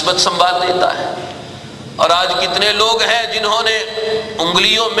 ہماری قسمت سنبھال دیتا ہے. اور آج کتنے لوگ ہیں جنہوں نے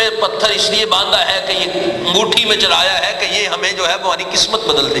انگلیوں میں پتھر اس لیے باندھا ہے کہ یہ انگوٹھی میں چلایا ہے کہ یہ ہمیں جو ہے ہماری قسمت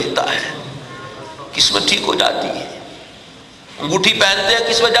بدل دیتا ہے، قسمت ٹھیک ہو جاتی ہے. انگوٹھی پہنتے ہیں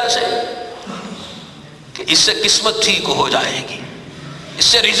کس وجہ سے؟ کہ اس سے قسمت ٹھیک ہو جائے گی، اس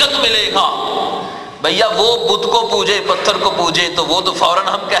سے رزق ملے گا. بھیا وہ بت کو پوجے، پتھر کو پوجے تو وہ تو فوراً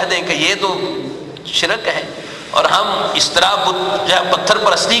ہم کہہ دیں کہ یہ تو شرک ہے، اور ہم اس طرح بت جو ہے پتھر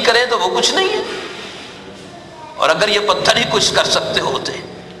پرستی کریں تو وہ کچھ نہیں ہے. اور اگر یہ پتھر ہی کچھ کر سکتے ہوتے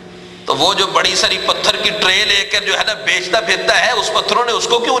تو وہ جو بڑی ساری پتھر کی ٹرے لے کر جو ہے نا بیچتا پھرتا ہے، اس پتھروں نے اس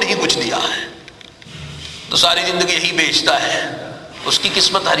کو کیوں نہیں کچھ دیا ہے؟ تو ساری زندگی یہی بیچتا ہے، اس کی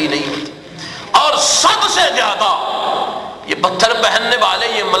قسمت ہری نہیں ہوتی. اور سب سے زیادہ یہ پتھر پہننے والے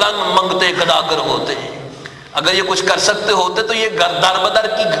یہ ملنگ منگتے گداگر ہوتے ہیں. اگر یہ کچھ کر سکتے ہوتے تو یہ در بدر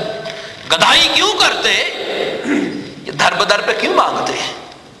کی گدائی کیوں کرتے؟ یہ در بدر پہ کیوں مانگتے ہیں؟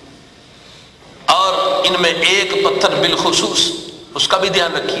 اور ان میں ایک پتھر بالخصوص، اس کا بھی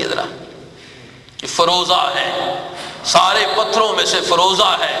دھیان رکھیے ذرا، یہ فروزہ ہے، سارے پتھروں میں سے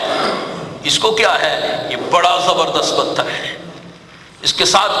فروزہ ہے. اس کو کیا ہے؟ یہ بڑا زبردست پتھر ہے، اس کے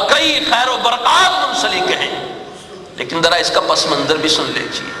ساتھ کئی خیر و برکات منسلک ہیں. لیکن ذرا اس کا پس منظر بھی سن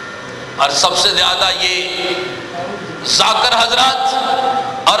لیجیے. اور سب سے زیادہ یہ ذاکر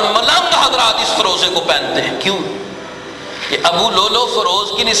حضرات اور ملنگ حضرات اس فروزے کو پہنتے ہیں. کیوں؟ کہ ابو لولو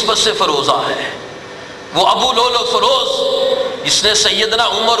فروز کی نسبت سے فروزہ ہے. وہ ابو لولو فروز جس نے سیدنا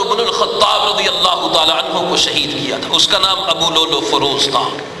عمر بن الخطاب رضی اللہ تعالی عنہ کو شہید کیا تھا، اس کا نام ابو لولو فروز تھا.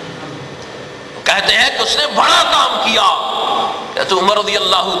 کہتے ہیں کہ اس نے بڑا کام کیا، کہتے عمر رضی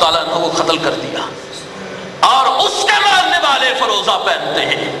اللہ تعالی عنہ کو قتل کر دیا. اور اس کے ماننے والے فروزہ پہنتے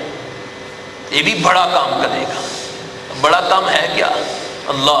ہیں، یہ بھی بڑا کام کرے گا۔ بڑا کام ہے کیا؟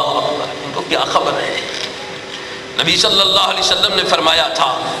 اللہ اکبر، ان کو کیا خبر ہے؟ نبی صلی اللہ علیہ وسلم نے فرمایا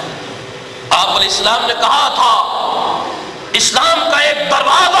تھا، آپ علیہ السلام نے کہا تھا، اسلام کا ایک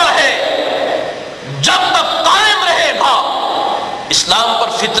دروازہ ہے، جب تک قائم رہے گا اسلام پر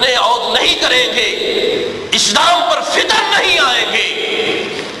فتنے عود نہیں کریں گے، اسلام پر فتن نہیں آئیں گے۔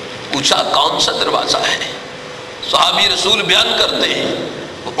 پوچھا کون سا دروازہ ہے؟ صحابی رسول بیان کرتے ہیں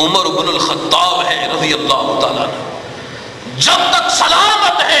وہ عمر بن الخطاب ہے رضی اللہ تعالیٰ عنہ۔ جب تک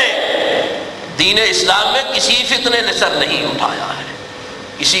سلامت ہے دین اسلام میں کسی فتنے نے سر نہیں اٹھایا ہے،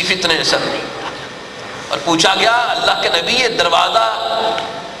 کسی فتنے نے سر نہیں اٹھایا۔ اور پوچھا گیا اللہ کے نبی یہ دروازہ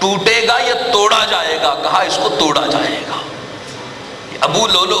ٹوٹے گا یا توڑا جائے گا؟ کہا اس کو توڑا جائے گا۔ ابو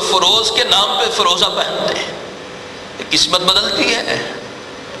لولو فروز کے نام پہ فروزہ پہنتے ہیں، یہ قسمت بدلتی ہے۔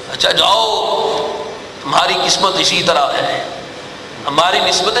 اچھا جاؤ تمہاری قسمت اسی طرح ہے، ہماری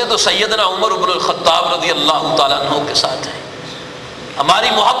نسبتیں تو سیدنا عمر بن الخطاب رضی اللہ تعالیٰ عنہ کے ساتھ ہیں، ہماری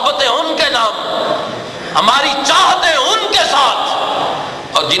محبتیں ان کے نام، ہماری چاہتیں ان کے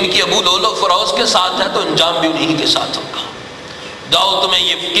ساتھ، اور جن کی ابو لولو فروز کے ساتھ ہے تو انجام بھی انہی کے ساتھ ہوگا۔ جاؤ تمہیں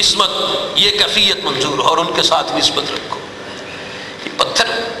یہ قسمت، یہ کیفیت منظور ہو اور ان کے ساتھ نسبت رکھو۔ یہ پتھر،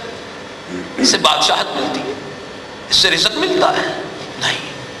 اس سے بادشاہت ملتی ہے، اس سے رزق ملتا ہے؟ نہیں۔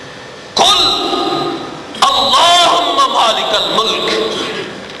 قل اللہم مالک الملک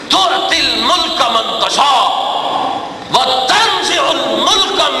تؤتی الملک من تشاء وتنزع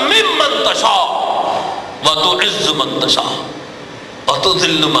الملک ممن تشاء وتعز من تشاء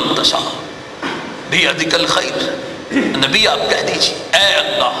وتذل من تشاء بیدک الخیر۔ نبی آپ کہہ دیجیے اے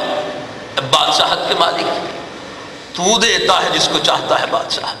اللہ، بادشاہت کے مالک تو دیتا ہے جس کو چاہتا ہے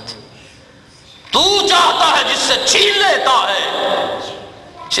بادشاہت، تو چاہتا ہے جس سے چھین لیتا ہے،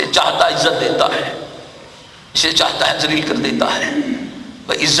 اسے چاہتا عزت دیتا ہے، اسے چاہتا ہے ذلیل کر دیتا ہے۔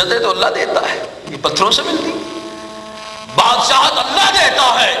 بھائی عزتیں تو اللہ دیتا ہے، یہ پتھروں سے ملتی، بادشاہت اللہ دیتا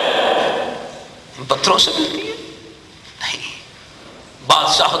ہے، ان پتھروں سے ملتی ہے؟ نہیں،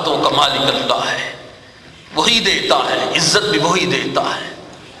 بادشاہتوں کا مالک اللہ ہے، وہی دیتا ہے، عزت بھی وہی دیتا ہے،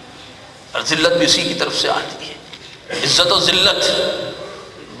 اور ذلت بھی اسی کی طرف سے آتی ہے۔ عزت و ذلت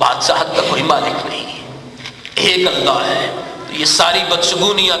بادشاہت کا کوئی مالک نہیں ہے، ایک اللہ ہے۔ تو یہ ساری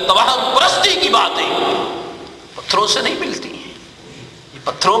بدشگونیاں، توہم پرستی کی باتیں پتھروں سے نہیں ملتی ہیں، یہ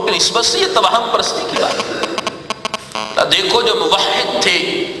پتھروں کی نسبت سے یہ توہم پرستی کی باتیں۔ دیکھو جو موحد تھے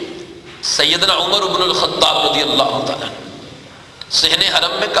سیدنا عمر بن الخطاب رضی اللہ تعالیٰ صحن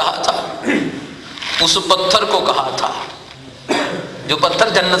حرم میں کہا تھا، اس پتھر کو کہا تھا جو پتھر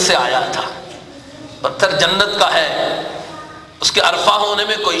جنت سے آیا تھا، پتھر جنت کا ہے، اس کے عرفہ ہونے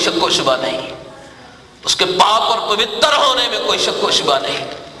میں کوئی شک و شبہ نہیں، اس کے پاک اور پوتر ہونے میں کوئی شک و شبہ نہیں،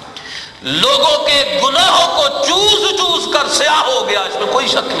 لوگوں کے گناہوں کو چوس چوس کر سیاہ ہو گیا، اس میں کوئی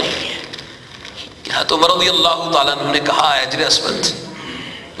شک نہیں ہے۔ حضرت عمر رضی اللہ تعالیٰ عنہ نے کہا اجر اسود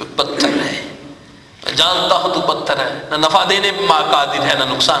کوئی پتھر ہے، میں جانتا ہوں تو پتھر ہے، نہ نفع دینے پر قادر ہے نہ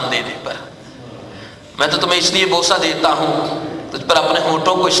نقصان دینے پر، میں تو تمہیں اس لیے بوسہ دیتا ہوں، تجھ پر اپنے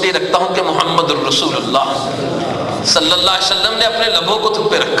ہونٹوں کو اس لیے رکھتا ہوں کہ محمد الرسول اللہ صلی اللہ علیہ وسلم نے اپنے لبوں کو تم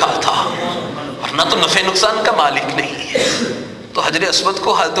پہ رکھا تھا، ورنہ تو نفع نقصان کا مالک نہیں ہے۔ تو حجر اسود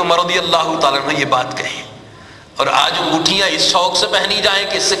کو حضرت عمر رضی اللہ تعالیٰ نے یہ بات کہی، اور آج انگوٹھیاں اس شوق سے پہنی جائیں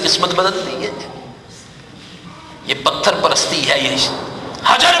کہ اس سے قسمت بدلتی ہے۔ یہ پتھر پرستی ہے، یہ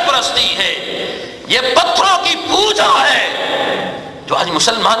حجر پرستی ہے، یہ پتھروں کی پوجا ہے جو آج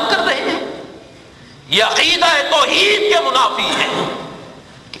مسلمان کر رہے ہیں۔ یہ عقیدہ توحید کے منافی ہے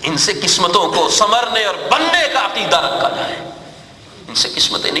کہ ان سے قسمتوں کو سنورنے اور بننے کا عقیدہ رکھا جائے۔ ان سے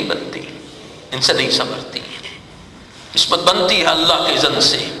قسمتیں نہیں بنتی، ان سے نہیں سنورتی ہیں۔ قسمت بنتی ہے اللہ کے اذن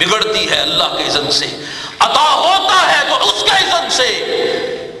سے، بگڑتی ہے اللہ کے اذن سے، عطا ہوتا ہے تو اس کے اذن سے،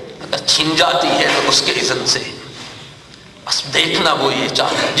 اگر چھن جاتی ہے تو اس کے اذن سے۔ بس دیکھنا وہ یہ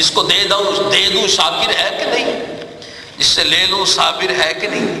چاہتا ہے، جس کو دے دوں شاکر ہے کہ نہیں، جس سے لے لوں صابر ہے کہ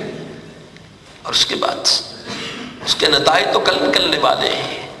نہیں، اور اس کے بعد اس کے نتائج تو کل نکلنے والے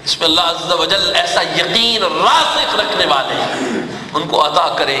ہیں۔ اس میں اللہ عز و جل ایسا یقین راسخ رکھنے والے ہیں، ان کو عطا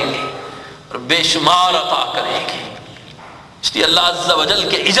کریں گے اور بے شمار عطا کریں گے۔ اس لیے اللہ عز و جل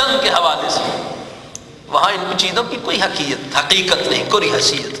کے اذن کے حوالے سے وہاں ان چیزوں کی کوئی حقیقت نہیں، کوئی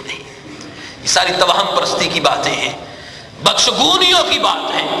حیثیت نہیں۔ یہ ساری توہم پرستی کی باتیں ہیں، بدشگونیوں کی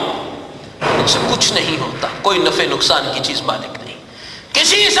بات ہے، ان سے کچھ نہیں ہوتا، کوئی نفع نقصان کی چیز مالک نہیں،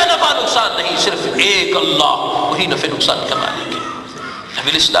 کسی سے نفع نقصان نہیں، صرف ایک اللہ وہی نفع نقصان کا مالک ہے۔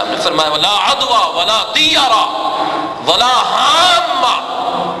 نبی اسلام نے فرمایا ولا عدوى ولا طیرہ ولا ہامہ،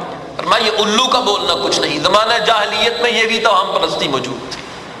 فرمایا یہ الو کا بولنا کچھ نہیں۔ زمانہ جاہلیت میں یہ بھی توہم پرستی موجود تھی،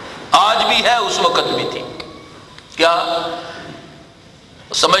 آج بھی ہے، اس وقت بھی تھی۔ کیا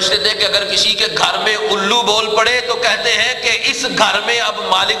سمجھتے تھے کہ اگر کسی کے گھر میں الو بول پڑے تو کہتے ہیں کہ اس گھر میں اب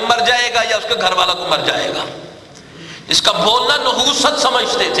مالک مر جائے گا یا اس کے گھر والا کو مر جائے گا. اس کا بولنا نحوست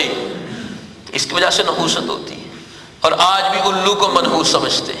سمجھتے تھے، اس کی وجہ سے نحوست ہوتی ہے. اور آج بھی الو کو منحوس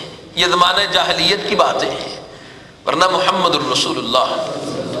سمجھتے ہیں. یہ زمانہ جاہلیت کی باتیں ہیں، ورنہ محمد الرسول اللہ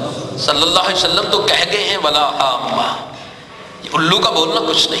صلی اللہ علیہ وسلم تو کہہ گئے ہیں ولا عامہ. یہ الو کا بولنا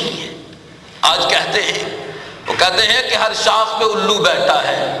کچھ نہیں ہے. آج کہتے ہیں، وہ کہتے ہیں کہ ہر شاخ پہ الو بیٹھا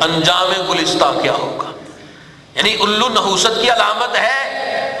ہے، انجام گلستہ کیا ہوگا. یعنی الو نحوست کی علامت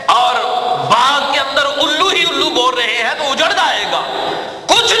ہے، اور باغ کے اندر الو ہی الو بول رہے ہیں تو اجڑ جائے گا،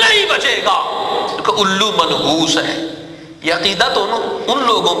 کچھ نہیں بچے گا، کیونکہ الو منحوس ہے. یہ عقیدہ تو ان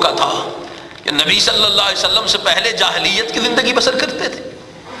لوگوں کا تھا کہ نبی صلی اللہ علیہ وسلم سے پہلے جاہلیت کی زندگی بسر کرتے تھے،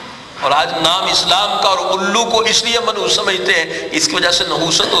 اور آج نام اسلام کا اور الو کو اس لیے منحوس سمجھتے ہیں، اس کی وجہ سے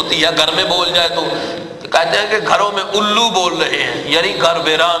نحوست ہوتی ہے. گھر میں بول جائے تو کہتے ہیں کہ گھروں میں الو بول رہے ہیں، یعنی گھر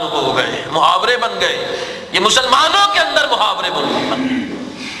ویران ہو گئے، محاورے بن گئے. یہ مسلمانوں کے اندر محاورے بن گئے.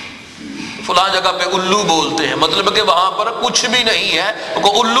 فلاں جگہ پہ الو بولتے ہیں، مطلب کہ وہاں پر کچھ بھی نہیں ہے.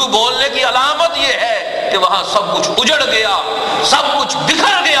 کیونکہ الو بولنے کی علامت یہ ہے کہ وہاں سب کچھ اجڑ گیا، سب کچھ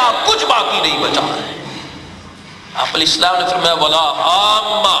بکھر گیا، کچھ باقی نہیں بچا ہے. آپ علیہ السلام نے فرمایا ولا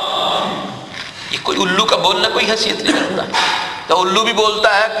عامہ. یہ کوئی الو کا بولنا کوئی حیثیت نہیں رکھتا. تو الو بھی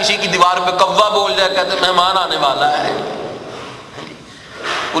بولتا ہے، کسی کی دیوار پہ کوا بول جائے کہتے ہیں مہمان آنے والا ہے.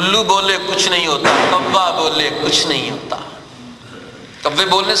 الو بولے کچھ نہیں ہوتا، کوا بولے کچھ نہیں ہوتا. کوے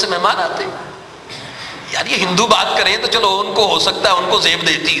بولنے سے مہمان آتے. یار یہ ہندو بات کریں تو چلو ان کو ہو سکتا ہے ان کو زیب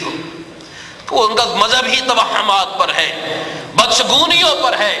دیتی ہو، تو ان کا مذہب ہی توہمات پر ہے، بدشگونیوں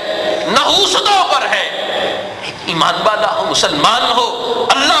پر ہے، نحوستوں پر ہے. ایمان والا ہو، مسلمان ہو،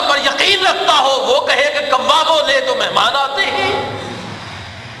 اللہ پر یقین رکھتا ہو، وہ کہے کہ کوا بولے تو مہمان آتے ہیں.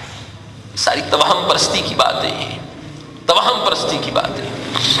 ساری توہم پرستی کی باتیں ہیں، توہم پرستی کی باتیں.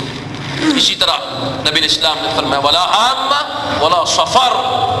 اسی طرح نبی اسلام نے فرمایا ولا عامہ ولا سفر.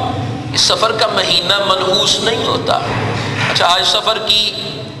 اس سفر کا مہینہ منحوس نہیں ہوتا. اچھا آج سفر کی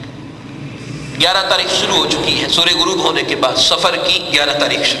 11 تاریخ شروع ہو چکی ہے، سورہ غروب ہونے کے بعد سفر کی 11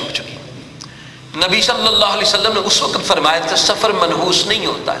 تاریخ شروع ہو چکی ہے. نبی صلی اللہ علیہ وسلم نے اس وقت فرمایا تھا سفر منحوس نہیں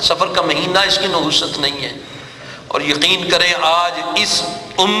ہوتا ہے، سفر کا مہینہ اس کی نحوست نہیں ہے. اور یقین کریں آج اس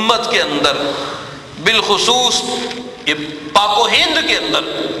امت کے اندر بالخصوص یہ پاک و ہند کے اندر،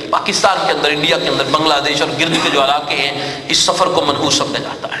 پاکستان کے اندر، انڈیا کے اندر، بنگلہ دیش اور گرد کے جو علاقے ہیں، اس سفر کو منحوس سمجھا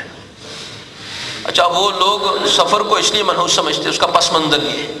جاتا ہے. اچھا وہ لوگ سفر کو اس لیے منحوس سمجھتے ہیں، اس کا پس منظر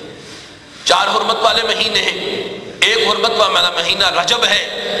یہ ہے. 4 حرمت والے مہینے ہیں، ایک حرمت والا مہینہ رجب ہے،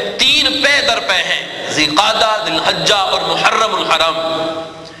 3 پے در پے ہیں، ذی قعدہ، ذی الحجہ اور محرم الحرام.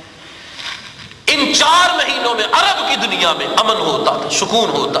 ان 4 مہینوں میں عرب کی دنیا میں امن ہوتا تھا، سکون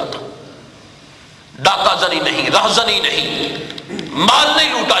ہوتا تھا. ڈاکہ زنی نہیں، رہزنی نہیں، مال نہیں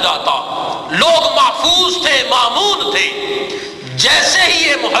لوٹا جاتا، لوگ محفوظ تھے، مامون تھے. جیسے ہی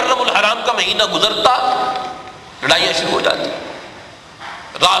یہ محرم الحرام کا مہینہ گزرتا لڑائیاں شروع ہو جاتی،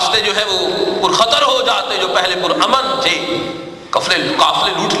 راستے جو ہے وہ پرخطر ہو جاتے، جو پہلے پرامن تھے قافلے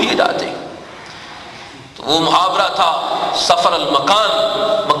لوٹ لیے جاتے. تو وہ محاورہ تھا سفر المکان،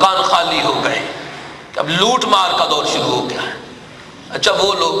 مکان خالی ہو گئے، اب لوٹ مار کا دور شروع ہو گیا ہے. اچھا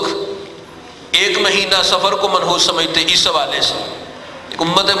وہ لوگ 1 مہینہ سفر کو منحوس سمجھتے اس حوالے سے.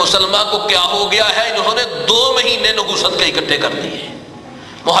 امت مسلمہ کو کیا ہو گیا ہے، انہوں نے 2 مہینے نحوست کے اکٹھے کر دیے.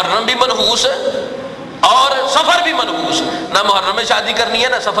 محرم بھی منحوس ہے اور سفر بھی منحوس ہے. نہ محرم میں شادی کرنی ہے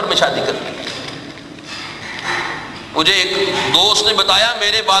نہ سفر میں شادی کرنی ہے. مجھے ایک دوست نے بتایا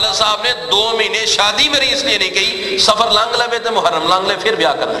میرے والد صاحب نے 2 مہینے شادی میری اس لیے نہیں کی، سفر لانگ لے تھے، محرم لانگ لے، پھر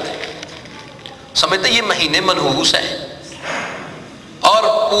بیاہ کرنا تھے. سمجھتے یہ مہینے منحوس ہیں اور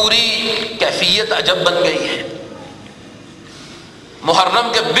پوری کیفیت عجب بن گئی ہے. محرم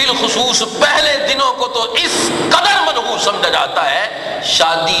کے بالخصوص پہلے دنوں کو تو اس قدر منحوس سمجھا جاتا ہے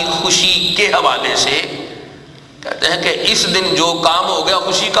شادی خوشی کے حوالے سے. کہتے ہیں کہ اس دن جو کام ہو گیا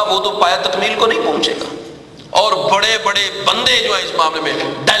خوشی کا وہ تو پایا تکمیل کو نہیں پہنچے گا، اور بڑے بڑے بندے جو ہیں اس معاملے میں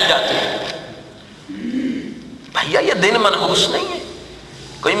ڈل جاتے ہیں. بھیا یہ دن منحوس نہیں ہے،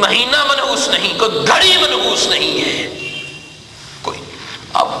 کوئی مہینہ منحوس نہیں، کوئی گھڑی منحوس نہیں ہے. کوئی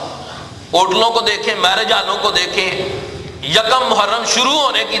اب ہوٹلوں کو دیکھیں، میرج ہالوں کو دیکھیں، 1 محرم شروع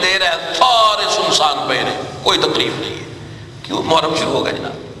ہونے کی دیر ہے، سارے سنسان پہ ہیں، کوئی تقریب نہیں ہے. کیوں؟ محرم شروع ہو گیا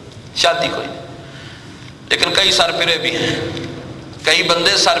جناب، شادی کوئی نہیں. لیکن کئی سرپرے بھی ہیں، کئی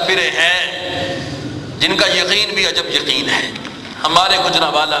بندے سرپرے ہیں جن کا یقین بھی عجب یقین ہے. ہمارے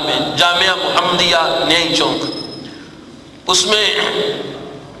گجرانوالہ میں جامعہ محمدیہ نئی چوک، اس میں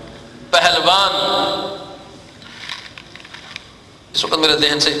پہلوان اس وقت میرے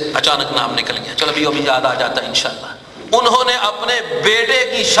ذہن سے اچانک نام نکل گیا، چلو ابھی یاد آ جاتا ہے انشاءاللہ۔ انہوں نے اپنے بیٹے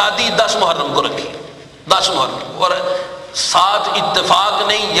کی شادی 10 محرم کو رکھی، 10 محرم، اور ساتھ اتفاق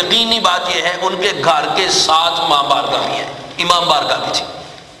نہیں، یقینی بات یہ ہے ان کے گھر کے 7 ماں بارگاہ بھی ہیں، امام بارگاہ بھی تھی۔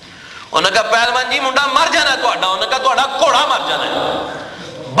 انہوں نے کہا پہلوان جی منڈا مر جانا ہے تہاڈا، انہوں نے کہا تہاڈا گھوڑا مر جانا ہے،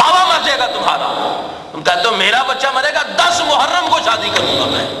 بابا مر جائے گا تمہارا۔ تم کہتے ہو میرا بچہ مرے گا، 10 محرم کو شادی کروں گا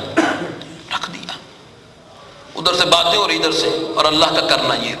میں، رکھ دیا۔ ادھر سے باتیں اور ادھر سے، اور اللہ کا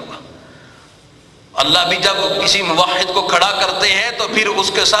کرنا یہ ہوا۔ اللہ بھی جب کسی موحد کو کھڑا کرتے ہیں تو پھر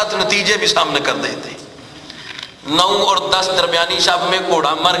اس کے ساتھ نتیجے بھی سامنے کر دیتے ہیں۔ 9 اور 10 درمیانی شب میں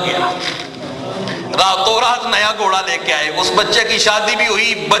گھوڑا مر گیا، راتوں رات نیا گھوڑا لے کے آئے، اس بچے کی شادی بھی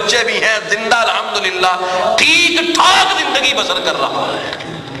ہوئی، بچے بھی ہیں زندہ الحمدللہ، ٹھیک ٹھاک زندگی بسر کر رہا ہے۔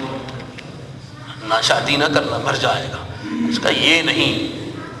 نہ شادی نہ کرنا، مر جائے گا، اس کا یہ نہیں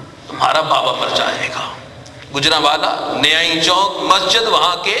تمہارا بابا مر جائے گا۔ گجرانوالہ نیائی چوک مسجد،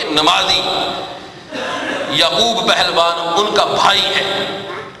 وہاں کے نمازی یعقوب پہلوان ان کا بھائی ہے،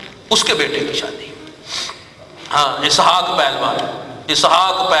 اس کے بیٹے کی شادی، ہاں اسحاق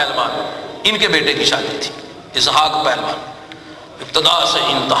پہلوان ان کے بیٹے کی شادی تھی، اسحاق پہلوان، ابتدا سے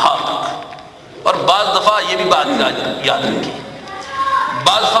انتہا تک۔ اور بعض دفعہ یہ بھی بات یاد رکھیے،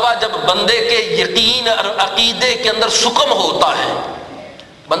 بعض دفعہ جب بندے کے یقین اور عقیدے کے اندر سکم ہوتا ہے،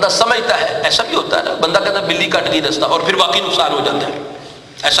 بندہ سمجھتا ہے، ایسا بھی ہوتا ہے نا، بندہ کہتا ہے بلی کٹ گئی رستہ، اور پھر واقعی نقصان ہو جاتا ہے،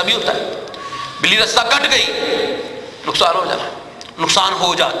 ایسا بھی ہوتا ہے، بلی رستہ کٹ گئی نقصان ہو جاتا ہے، نقصان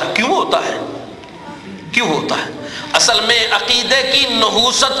ہو جاتا ہے، کیوں ہوتا ہے؟ کیوں ہوتا ہے؟ اصل میں عقیدے کی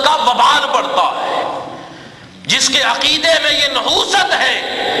نحوست کا وبال پڑتا ہے، جس کے عقیدے میں یہ نحوست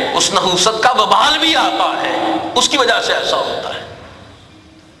ہے اس نحوست کا وبال بھی آتا ہے، اس کی وجہ سے ایسا ہوتا ہے۔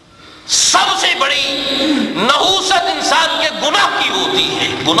 سب سے بڑی نحوست انسان کے گناہ کی ہوتی ہے،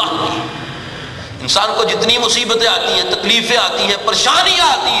 گناہ کی۔ انسان کو جتنی مصیبتیں آتی ہیں، تکلیفیں آتی ہیں، پریشانیاں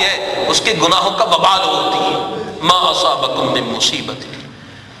آتی ہیں، اس کے گناہوں کا وبال ہوتی ہے۔ ما اصابکم من مصیبت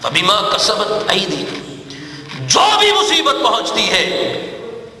فبما کسبت ایدیکم، جو بھی مصیبت پہنچتی ہے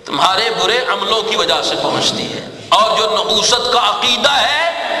تمہارے برے عملوں کی وجہ سے پہنچتی ہے۔ اور جو نحوست کا عقیدہ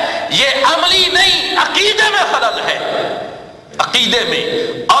ہے یہ عملی نہیں، عقیدے میں خلل ہے، عقیدے میں،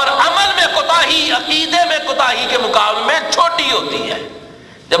 اور عمل میں کوتاہی، عقیدے میں کوتاہی کے مقابلے میں چھوٹی ہوتی ہے۔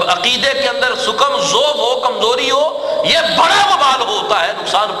 جب عقیدے کے اندر سکم، ذوب ہو، کمزوری ہو، یہ بڑا وبال ہوتا ہے،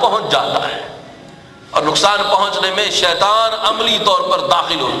 نقصان پہنچ جاتا ہے، اور نقصان پہنچنے میں شیطان عملی طور پر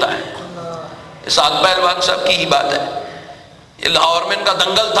داخل ہوتا ہے۔ اسحاق پہلوان صاحب کی ہی بات ہے، یہ لاہور میں ان کا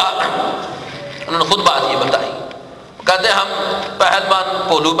دنگل تھا، انہوں نے خود بات یہ بتائی، کہتے ہیں ہم پہلوان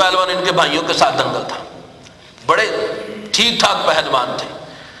پولو پہلوان ان کے بھائیوں کے ساتھ دنگل تھا، بڑے ٹھیک ٹھاک پہلوان تھے،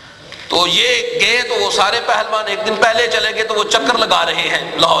 تو یہ گئے تو وہ سارے پہلوان ایک دن پہلے چلے گئے تو وہ چکر لگا رہے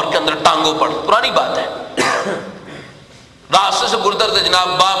ہیں لاہور کے اندر ٹانگوں پر، پرانی بات ہے، راستے سے گزر تھے جناب،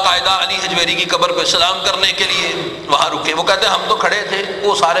 باقاعدہ علی حجویری کی قبر پہ سلام کرنے کے لیے وہاں رکے، وہ کہتے ہیں ہم تو کھڑے تھے،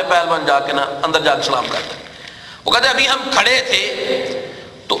 وہ سارے پہلوان جا کے نا اندر جا کے سلام کرتے، وہ کہتے ہیں ابھی ہم کھڑے تھے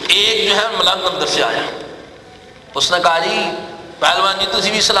تو ایک جو ہے ملنگ اندر سے آیا، اس نے کہا جی پہلوان جی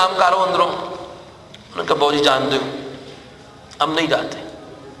تسی بھی سلام کرو اندروں، انہوں نے کہا بہو جی جانتے ہو ہم نہیں جاتے،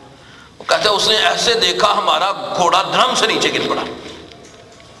 وہ کہتے ہیں اس نے ایسے دیکھا ہمارا گھوڑا دھڑم سے نیچے گر پڑا،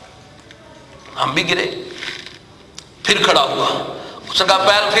 ہم بھی گرے، پھر کھڑا ہوا، اس نے کہا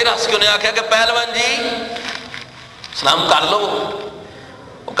پھر ہنس کے انہیں آخیا کہ پہلوان جی سلام کر لو،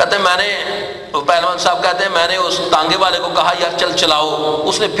 وہ کہتے ہیں میں نے، وہ پہلوان صاحب کہتے ہیں میں نے اس تانگے والے کو کہا یار چل چلاؤ،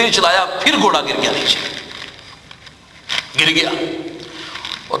 اس نے پھر چلایا، پھر گھوڑا گر گیا نیچے، گر گیا،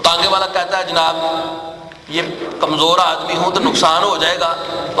 اور تانگے والا کہتا ہے جناب یہ کمزور آدمی ہوں تو نقصان ہو جائے گا،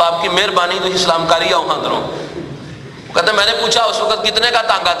 تو آپ کی مہربانی تو اسلام کاری آؤں اندروں، وہ کہتے ہیں میں نے پوچھا اس وقت کتنے کا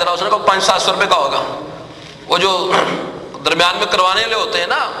تانگا تیرا، اس نے کہا 500-700 روپے کا ہوگا، وہ جو درمیان میں کروانے والے ہوتے ہیں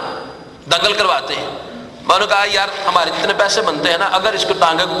نا، دنگل کرواتے ہیں، میں نے کہا یار ہمارے جتنے پیسے بنتے ہیں نا، اگر اس کے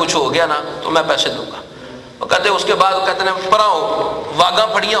ٹانگے کو کچھ ہو گیا نا تو میں پیسے دوں گا، وہ کہتے ہیں اس کے بعد کہتے ہیں پراؤ واگاں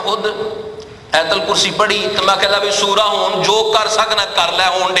پڑھیاں خود ایت الکرسی پڑھی، تو میں کہتا بھی سورہ ہون جو کر سکنا کر لے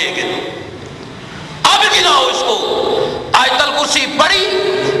ہون دے گے، اب گناؤ اس کو، آیت الکرسی پڑھی،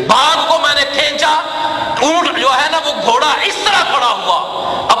 بھاگ کو میں نے کھینچا، اونٹ جو ہے نا وہ گھوڑا اس طرح کھڑا ہوا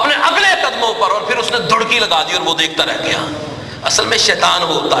اپنے اگلے قدموں پر، اور پھر اس نے دھڑکی لگا دی اور وہ دیکھتا رہ گیا۔ اصل میں شیطان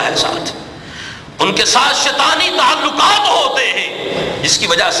ہوتا ہے ساتھ، ان کے ساتھ شیطانی تعلقات ہوتے ہیں جس کی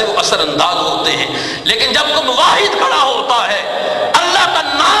وجہ سے وہ اثر انداز ہوتے ہیں، لیکن جب کوئی واحد کھڑا ہوتا ہے، اللہ کا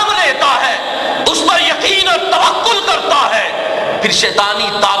نام لیتا ہے، اس پر یقین اور توکل کرتا ہے، پھر شیطانی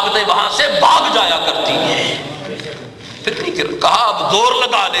طاقتیں وہاں سے بھاگ جایا کرتی ہیں۔ پھر نہیں کہا اب زور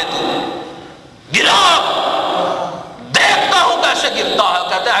لگا لے تو، گرا، دیکھتا ہوں کیسے گرتا ہے،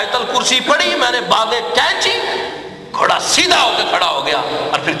 کہتے ہیں آیت الکرسی پڑھی، میں نے باغے کینچی، گھوڑا سیدھا ہو کے کھڑا ہو گیا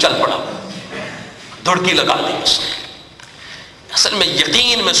اور پھر چل پڑا، دھڑکی لگا دی اس نے۔ اصل میں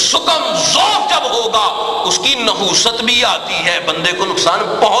یقین میں سکم ذوق جب ہوگا اس کی نحوست بھی آتی ہے، بندے کو نقصان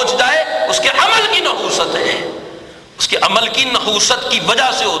پہنچ جائے اس کے عمل کی نحوست ہے، اس کے عمل کی نحوست کی وجہ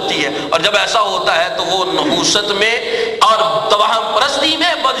سے ہوتی ہے، اور جب ایسا ہوتا ہے تو وہ نحوست میں اور توہم پرستی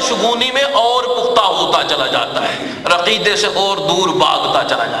میں، بدشگونی میں اور پختہ ہوتا چلا جاتا ہے، عقیدے سے اور دور بھاگتا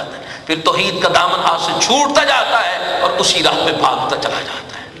چلا جاتا ہے، پھر توحید کا دامن ہاتھ سے چھوٹتا جاتا ہے اور اسی راہ پہ بھاگتا چلا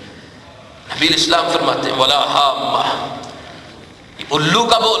جاتا ہے۔ نبی اسلام فرماتے ہیں ولا حامہ، الو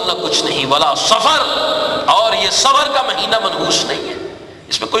کا بولنا کچھ نہیں، ولا سفر، اور یہ سفر کا مہینہ منحوس نہیں ہے،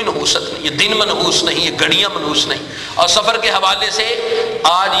 اس میں کوئی نحوست نہیں، یہ دن منحوس نہیں، یہ گھڑیاں منحوس نہیں۔ اور سفر کے حوالے سے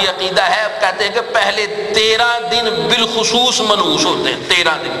آج یہ عقیدہ ہے، کہتے ہیں کہ پہلے 13 دن بالخصوص منحوس ہوتے ہیں،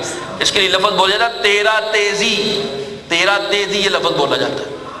 13 دن، اس کے لیے لفظ بولا جاتا ہے 13 تیزی، 13 تیزی، یہ لفظ بولا جاتا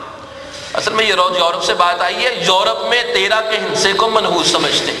ہے۔ اصل میں یہ روز یورپ سے بات آئی ہے، یورپ میں 13 کے ہندسے کو منحوس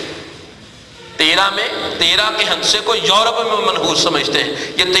سمجھتے ہیں، 13 کے ہندسے کو یورپ میں منحوس سمجھتے ہیں،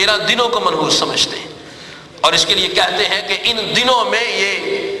 یہ 13 دنوں کو منحوس سمجھتے ہیں، اور اس کے لیے کہتے ہیں کہ ان دنوں میں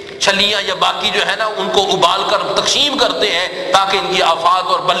یہ چھلیاں یا باقی جو ہے نا ان کو ابال کر تقسیم کرتے ہیں تاکہ ان کی آفات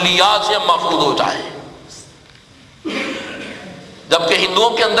اور بلیات سے ہم محفوظ ہو جائیں، جبکہ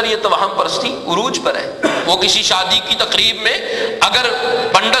ہندوؤں کے اندر یہ توہم پرستی عروج پر ہے۔ وہ کسی شادی کی تقریب میں اگر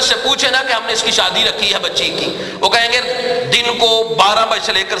پنڈت سے پوچھے نا کہ ہم نے اس کی شادی رکھی ہے بچی کی، وہ کہیں گے دن کو 12 بجے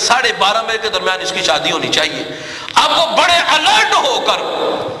سے لے کر 12:30 بجے کے درمیان اس کی شادی ہونی چاہیے۔ اب وہ بڑے الرٹ ہو کر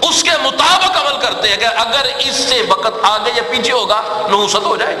اس کے مطابق عمل کرتے ہیں کہ اگر اس سے وقت آگے یا پیچھے ہوگا نحوست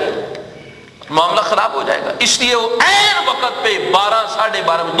ہو جائے گی، معاملہ خراب ہو جائے گا، اس لیے وہ عین وقت پہ 12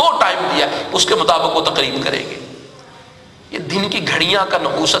 12:30 میں 2 ٹائم دیا، اس کے مطابق وہ تقریب کریں گے۔ یہ دن کی گھڑیاں کا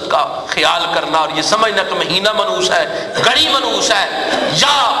نحوست کا خیال کرنا اور یہ سمجھنا کہ مہینہ منحوس ہے، گھڑی منحوس ہے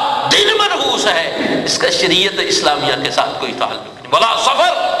یا دن منحوس ہے، اس کا شریعت اسلامیہ کے ساتھ کوئی تعلق نہیں۔ ولا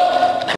سفر،